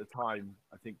 but at the time,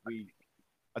 I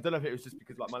don't know if it was just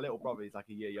because like my little brother is like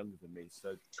a year younger than me,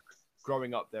 so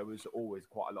growing up there was always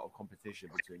quite a lot of competition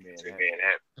between me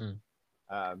and him.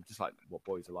 Just like what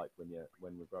boys are like when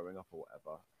we're growing up or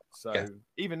whatever. So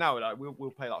even now, like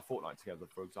we'll play like Fortnite together,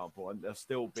 for example, and we'll just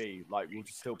still be like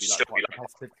quite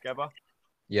competitive together.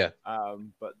 Yeah.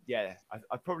 But yeah,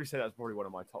 I'd probably say that's probably one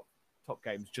of my top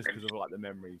games, just because of like the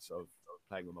memories of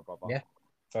playing with my brother. Yeah.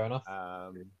 Fair enough.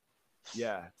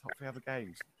 Yeah, top 3 other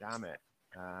games. Damn it.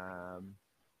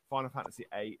 Final Fantasy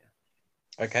VIII.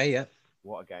 Okay, yeah.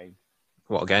 What a game.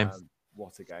 What a game.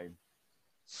 What a game.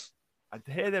 I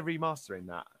hear they're remastering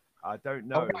that. I don't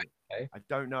know. Oh, right. Okay. I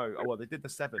don't know. Oh, well, they did the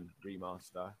 7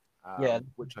 remaster,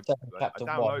 which I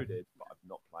downloaded, but I've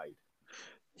not played.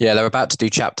 Yeah, they're about to do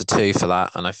Chapter 2 for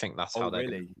that, and I think that's how they're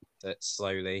really? going to do it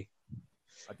slowly.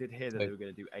 I did hear that they were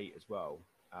going to do 8 as well.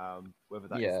 Whether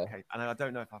that is the case. And I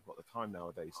don't know if I've got the time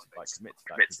nowadays to like commit to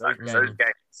that. Because those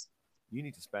games, you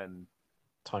need to spend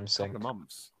time a couple of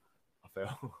months, I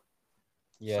feel.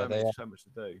 Yeah, so much to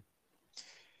do.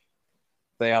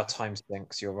 They are time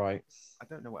sinks, you're right. I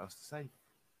don't know what else to say.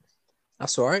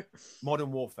 That's all right.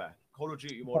 Modern Warfare. Call of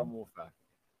Duty Modern Warfare.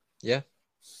 Yeah.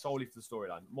 Solely for the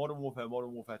storyline. Modern Warfare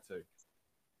 2.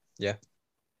 Yeah.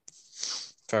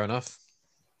 Fair enough.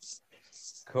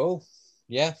 Cool.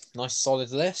 Yeah, nice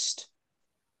solid list.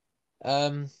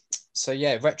 So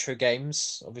yeah, retro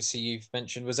games. Obviously, you've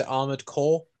mentioned, was it Armored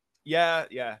Core? Yeah.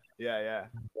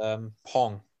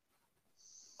 Pong.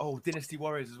 Oh, Dynasty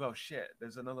Warriors as well. Shit,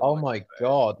 there's another. Oh my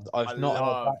god, I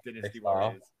love Dynasty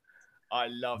Warriors. I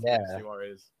love Dynasty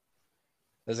Warriors.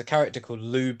 There's a character called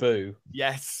Lu Bu.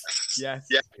 Yes. Yeah,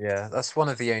 that's one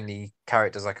of the only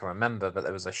characters I can remember, but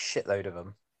there was a shitload of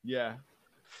them. Yeah.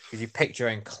 Because you picked your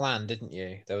own clan, didn't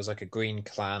you? There was like a green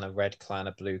clan, a red clan,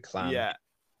 a blue clan. Yeah.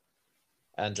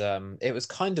 And it was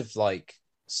kind of like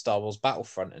Star Wars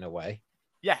Battlefront in a way.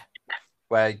 Yeah.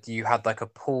 Where you had like a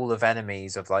pool of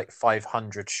enemies of like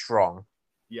 500 strong.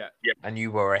 Yeah. And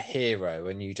you were a hero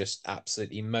and you just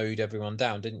absolutely mowed everyone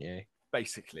down, didn't you?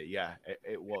 Basically, yeah,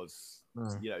 it was.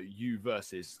 You know, you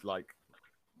versus like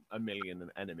 1 million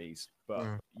enemies, but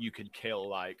you could kill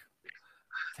like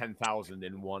 10,000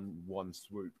 in one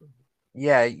swoop.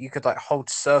 Yeah, you could like hold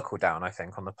circle down, I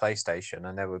think, on the PlayStation,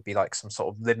 and there would be like some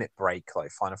sort of limit break,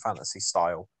 like Final Fantasy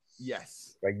style.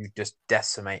 Yes. Where you just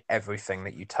decimate everything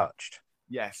that you touched.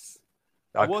 Yes.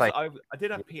 I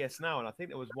did have PS Now, and I think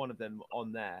there was one of them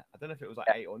on there. I don't know if it was like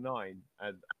 8 or 9.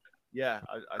 And yeah,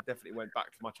 I definitely went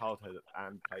back to my childhood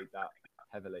and played that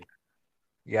heavily.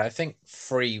 Yeah, I think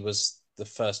 3 was the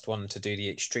first one to do the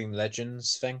Extreme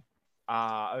Legends thing.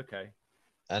 Ah, okay.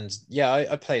 And yeah,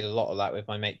 I played a lot of that with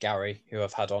my mate Gary, who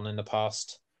I've had on in the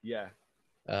past. Yeah.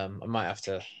 I might have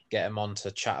to get him on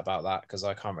to chat about that because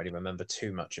I can't really remember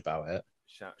too much about it.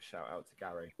 Shout out to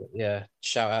Gary. But yeah,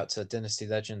 shout out to Dynasty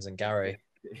Legends and Gary.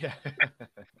 Yeah.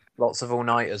 Lots of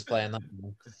all-nighters playing that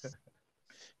one.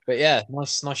 But yeah,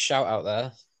 nice shout out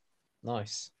there.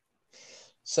 Nice.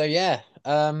 So yeah,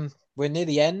 we're near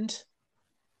the end.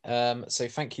 So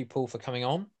thank you, Paul, for coming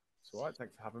on. It's all right.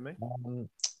 Thanks for having me.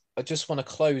 I just want to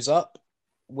close up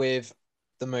with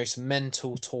the most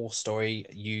mental tour story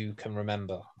you can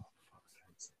remember.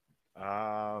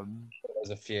 There's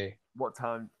a few. What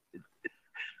time?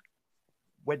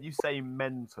 When you say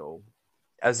mental,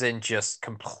 as in just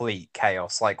complete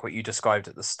chaos, like what you described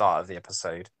at the start of the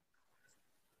episode.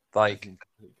 Like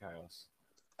complete chaos.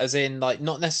 As in, like,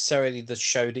 not necessarily the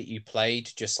show that you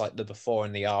played, just like the before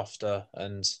and the after,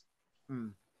 and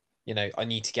you know, I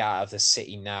need to get out of the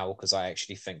city now because I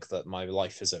actually think that my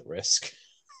life is at risk.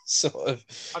 Sort of.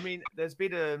 I mean, there's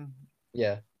been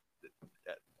there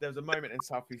was a moment in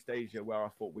Southeast Asia where I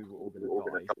thought we were all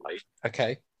going to die.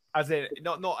 Okay. As in,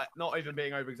 not even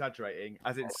being over exaggerating.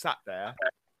 As in, sat there,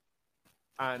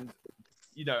 and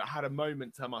you know, I had a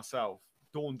moment to myself.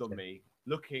 Dawned on me,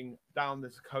 looking down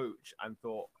this coach, and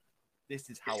thought, "This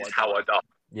is how I die."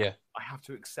 Yeah. I have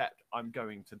to accept I'm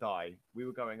going to die. We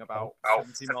were going about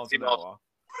 70 miles an hour,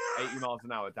 80 miles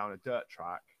an hour down a dirt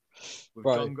track with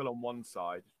jungle on one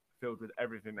side, filled with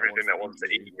everything that wants to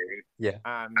eat you. Yeah.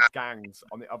 And gangs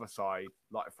on the other side,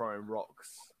 like throwing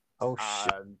rocks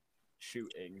and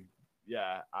shooting,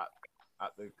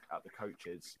 at the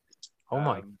coaches. Oh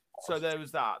my. So there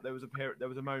was that. There was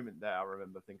a moment there I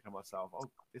remember thinking to myself,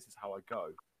 "Oh, this is how I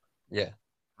go." Yeah.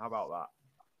 How about that?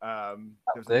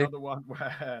 There was another one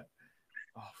where,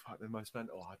 the most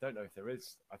mental. I don't know if there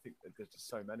is. I think there's just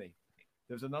so many.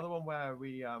 There was another one where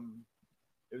we,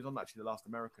 it was on actually the last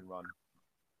American run,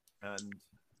 and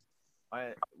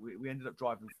we ended up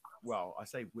driving. Well, I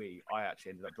say we. I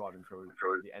actually ended up driving through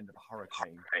the end of a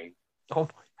hurricane. Oh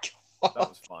my god, that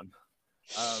was fun.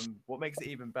 What makes it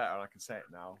even better, and I can say it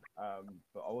now,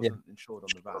 but I wasn't insured on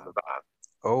the van.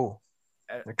 Oh.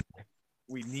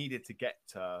 We needed to get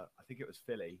to, I think it was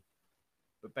Philly,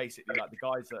 but basically, like, the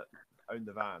guys that owned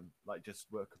the van, like,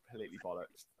 just were completely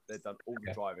bollocks. They'd done all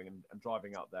the driving and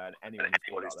driving up there, and anyone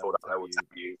who's thought out there will tell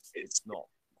you it's not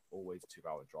always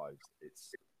 2-hour drives.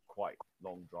 It's quite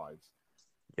long drives.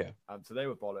 Yeah. So they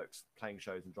were bollocks, playing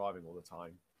shows and driving all the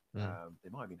time. They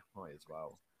might have been high as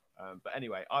well. But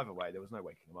anyway, either way, there was no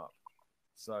waking them up.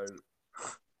 So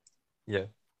yeah,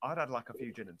 I'd had like a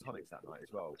few gin and tonics that night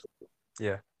as well.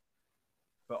 Yeah.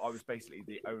 But I was basically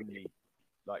the only,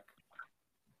 like,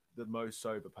 the most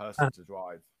sober person to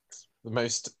drive. The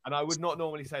most. And I would not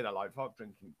normally say that, like, fuck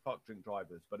drink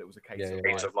drivers, but it was a case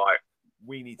of like,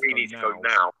 we need to go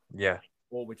now. Yeah.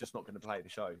 Or we're just not going to play the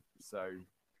show. So.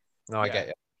 No, I get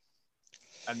it.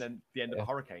 And then the end of the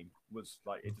hurricane was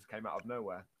like, it just came out of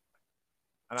nowhere.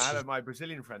 And I had my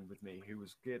Brazilian friend with me who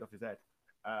was geared off his head.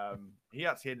 He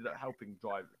actually ended up helping do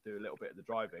a little bit of the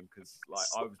driving because, like,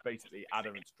 I was basically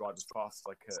adamant to drive as fast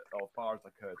as I could, or as far as I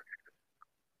could,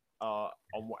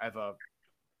 on whatever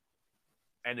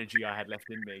energy I had left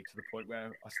in me, to the point where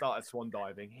I started swan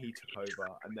diving. He took over,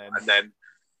 and then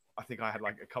I think I had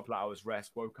like a couple of hours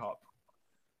rest. Woke up.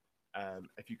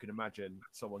 If you can imagine,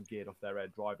 someone geared off their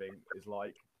head driving is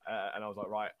like, and I was like,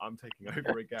 right, I'm taking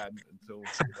over again until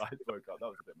I woke up. That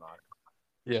was a bit mad.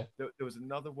 Yeah. There was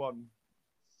another one.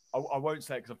 I won't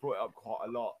say it because I brought it up quite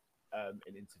a lot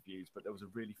in interviews, but there was a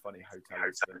really funny hotel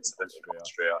incident in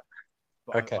Austria.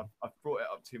 But I've brought it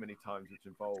up too many times, which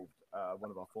involved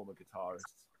one of our former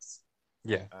guitarists.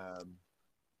 Yeah.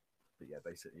 But yeah,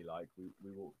 basically, like,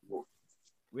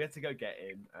 we had to go get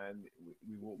him, and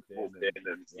we walked in and we had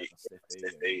a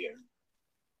sniffy.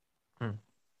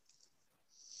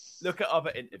 Look at other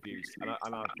interviews, and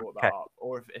I brought that up.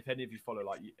 Or if any of you follow,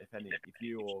 like, if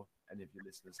you or any of your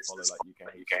listeners follow, like,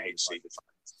 UKHC, like,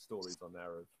 stories on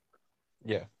there of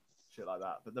shit like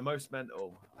that. But the most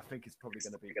mental, I think, is probably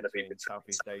going to be between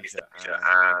Southeast Asia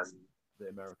and the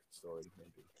American story,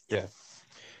 maybe. Yeah.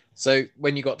 So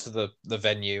when you got to the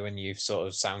venue and you've sort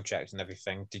of sound checked and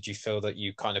everything, did you feel that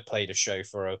you kind of played a show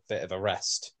for a bit of a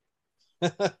rest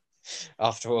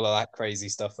after all of that crazy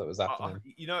stuff that was happening?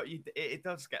 It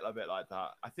does get a bit like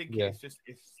that. I think Yeah.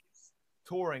 it's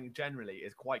touring generally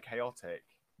is quite chaotic.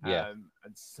 Yeah.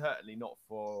 And certainly not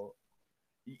for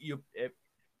you.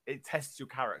 It tests your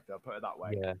character, put it that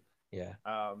way. Yeah.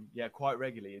 Quite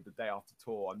regularly the day after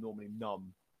tour, I'm normally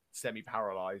numb,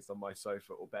 semi-paralyzed on my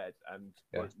sofa or bed, and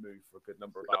won't move for a good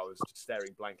number of hours, just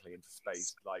staring blankly into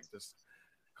space, like just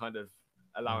kind of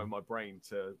allowing my brain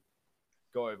to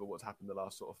go over what's happened the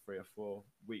last sort of 3 or 4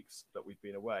 weeks that we've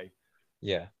been away.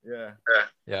 Yeah.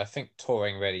 I think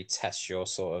touring really tests your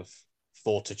sort of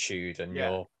fortitude and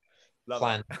your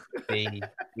plan B,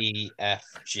 E, F,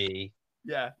 G,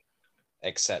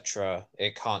 etc.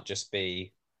 It can't just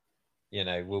be,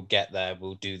 we'll get there,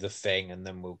 we'll do the thing, and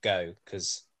then we'll go,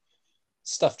 because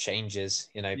stuff changes.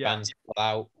 Bands pull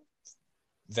out,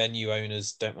 venue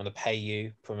owners don't want to pay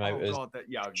you, promoters. Oh God,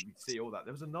 you see all that.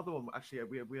 There was another one actually.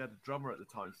 We had a drummer at the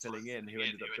time filling in who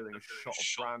ended up doing a shot of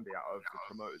brandy out of the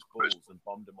promoter's balls and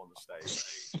bombed him on the stage.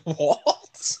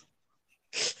 What?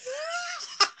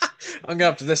 I'm gonna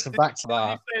have to listen back to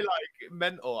that. You say like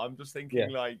mental. I'm just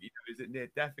thinking like, is it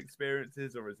near-death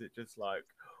experiences, or is it just like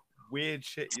weird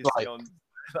shit you see on?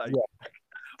 Like,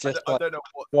 I don't know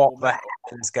what the heck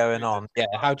is going on. Yeah,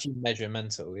 how do you measure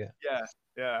mental?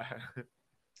 Yeah.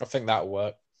 I think that'll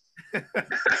work.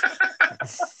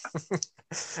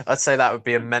 I'd say that would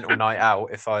be a mental night out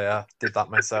if I did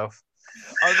that myself.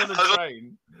 I was on a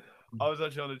train. I was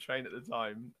actually on a train at the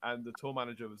time, and the tour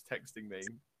manager was texting me.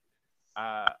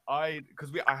 I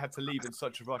had to leave in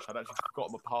such a rush. I'd actually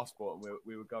forgotten my passport, and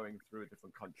we were going through a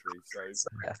different country.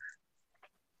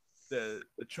 So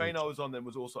the train I was on then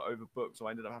was also overbooked, so I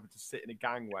ended up having to sit in a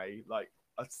gangway, like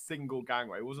a single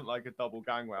gangway. It wasn't like a double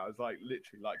gangway. I was like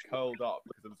literally like curled up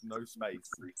because there was no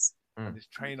space. And this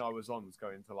train I was on was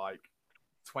going to like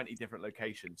 20 different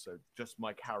locations, so just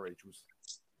my carriage was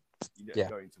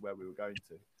going to where we were going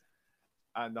to.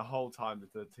 And the whole time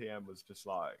the TM was just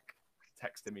like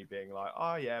texting me being like,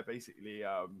 oh yeah, basically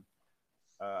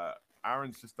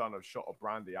Aaron's just done a shot of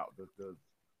brandy out of the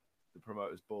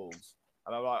promoter's balls.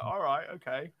 And I'm like, all right,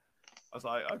 okay. I was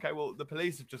like, okay, well, the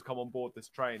police have just come on board this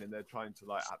train, and they're trying to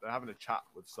they're having a chat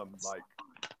with some like,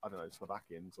 I don't know,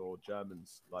 Slovakians or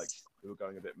Germans, like, who were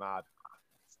going a bit mad.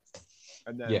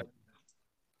 And then,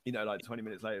 like 20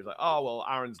 minutes later, it's like, oh, well,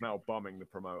 Aaron's now bombing the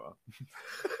promoter.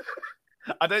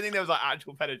 I don't think there was like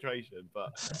actual penetration,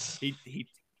 but he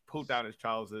pulled down his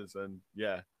trousers and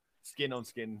skin on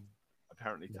skin,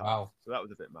 apparently tough. Wow. So that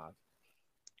was a bit mad.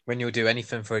 When you'll do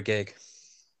anything for a gig.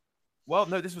 Well,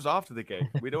 no, this was after the gig.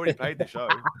 We'd already played the show.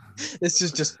 This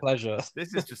is just pleasure.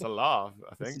 This is just a laugh,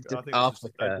 I think.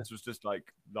 This was just like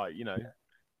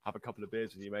have a couple of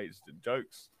beers with your mates,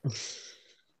 jokes.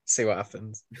 See what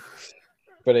happens.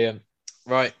 Brilliant.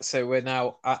 Right, so we're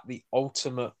now at the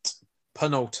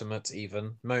penultimate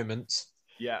even moment.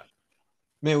 Yeah.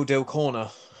 Meal Deal Corner.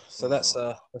 So let's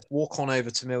walk on over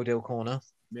to Meal Deal Corner.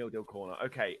 Meal Deal Corner.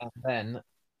 Okay. And then,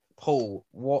 Paul,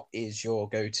 what is your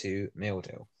go-to meal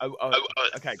deal?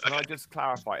 Okay. Can I just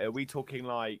clarify? Are we talking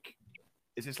like,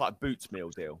 is this like Boots meal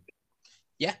deal?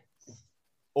 Yeah.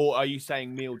 Or are you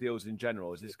saying meal deals in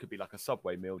general? This could be like a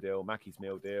Subway meal deal, Mackey's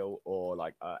meal deal, or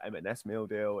like M&S meal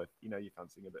deal. If you're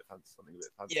fancying something a bit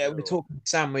fancy. Yeah, we're talking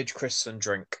sandwich, crisps, and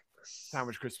drink.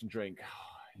 Sandwich, crisps, and drink.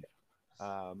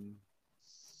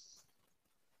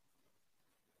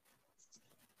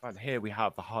 And here we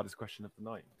have the hardest question of the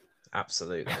night.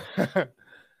 Absolutely.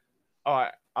 All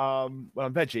right. Well,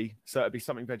 I'm veggie, so it'd be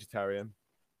something vegetarian.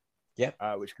 Yeah.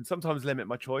 Which can sometimes limit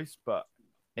my choice, but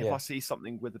if I see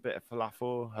something with a bit of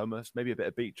falafel, hummus, maybe a bit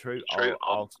of beetroot,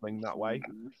 I'll swing that way.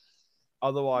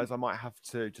 Otherwise, I might have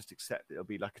to just accept it'll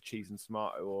be like a cheese and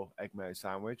tomato or egg mayo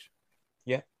sandwich.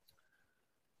 Yeah.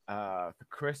 For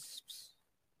crisps,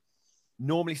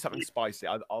 normally something spicy.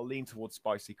 I'll lean towards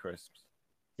spicy crisps.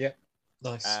 Yeah.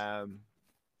 Nice.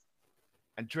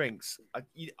 And drinks,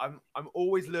 I'm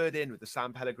always lured in with the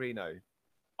San Pellegrino.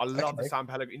 I love the San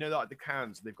Pellegrino. Like the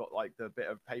cans, they've got like the bit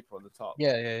of paper on the top.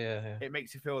 Yeah. It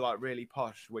makes you feel like really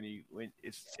posh when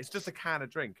it's just a can of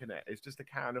drink, isn't it? It's just a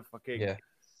can of fucking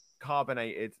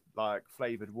carbonated, like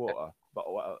flavored water,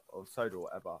 or soda or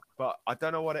whatever. But I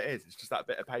don't know what it is. It's just that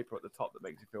bit of paper at the top that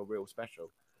makes you feel real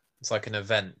special. It's like an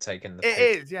event taking the.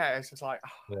 It is, yeah. It's just like,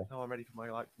 no, I'm ready for my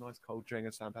like nice cold drink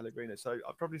of San Pellegrino. So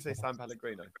I'd probably say San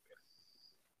Pellegrino.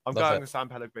 I'm going with San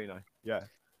Pellegrino. Yeah.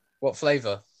 What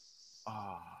flavor?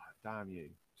 Damn you!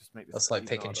 Just make this. That's like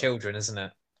picking children, isn't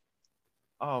it?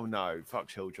 Oh no, fuck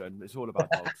children. It's all about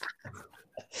dogs.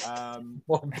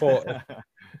 More important.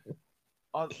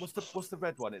 What's the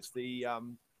red one? It's the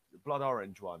blood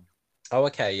orange one. Oh,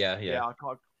 okay, yeah. I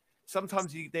can't.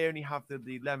 Sometimes they only have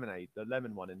the lemonade, the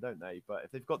lemon one in, don't they? But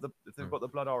if they've got the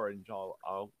blood orange,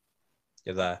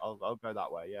 You're there. I'll go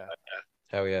that way. Yeah.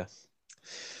 Hell yeah.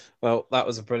 Well, that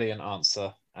was a brilliant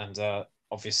answer, and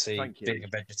obviously being a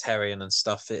vegetarian and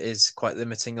stuff, it is quite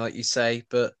limiting, like you say.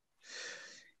 But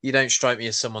you don't strike me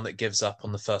as someone that gives up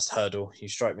on the first hurdle. You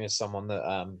strike me as someone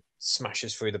that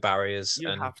smashes through the barriers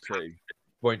and have to.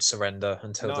 Won't surrender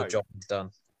until the job is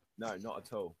done. No, not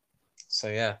at all. So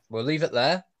yeah, we'll leave it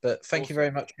there. But thank you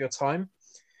very much for your time.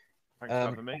 Thanks for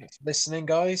having me. Thanks for listening,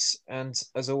 guys. And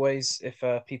as always, if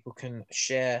people can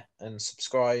share and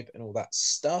subscribe and all that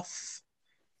stuff,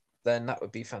 then that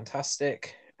would be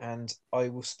fantastic. And I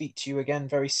will speak to you again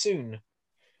very soon.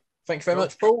 Thank you very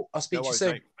much, Paul. I'll speak to you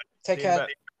soon. Take care.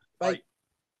 Bye.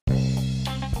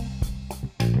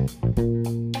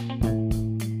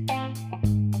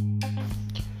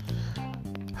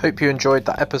 Hope you enjoyed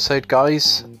that episode,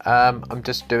 guys. I'm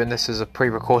just doing this as a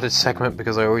pre-recorded segment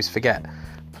because I always forget.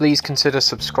 Please consider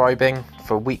subscribing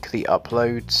for weekly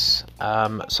uploads.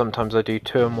 Sometimes I do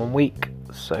 2 in 1 week.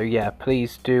 So yeah,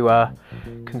 please do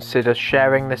consider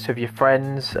sharing this with your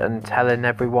friends and telling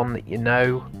everyone that you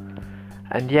know.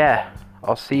 And yeah,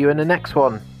 I'll see you in the next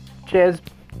one. Cheers.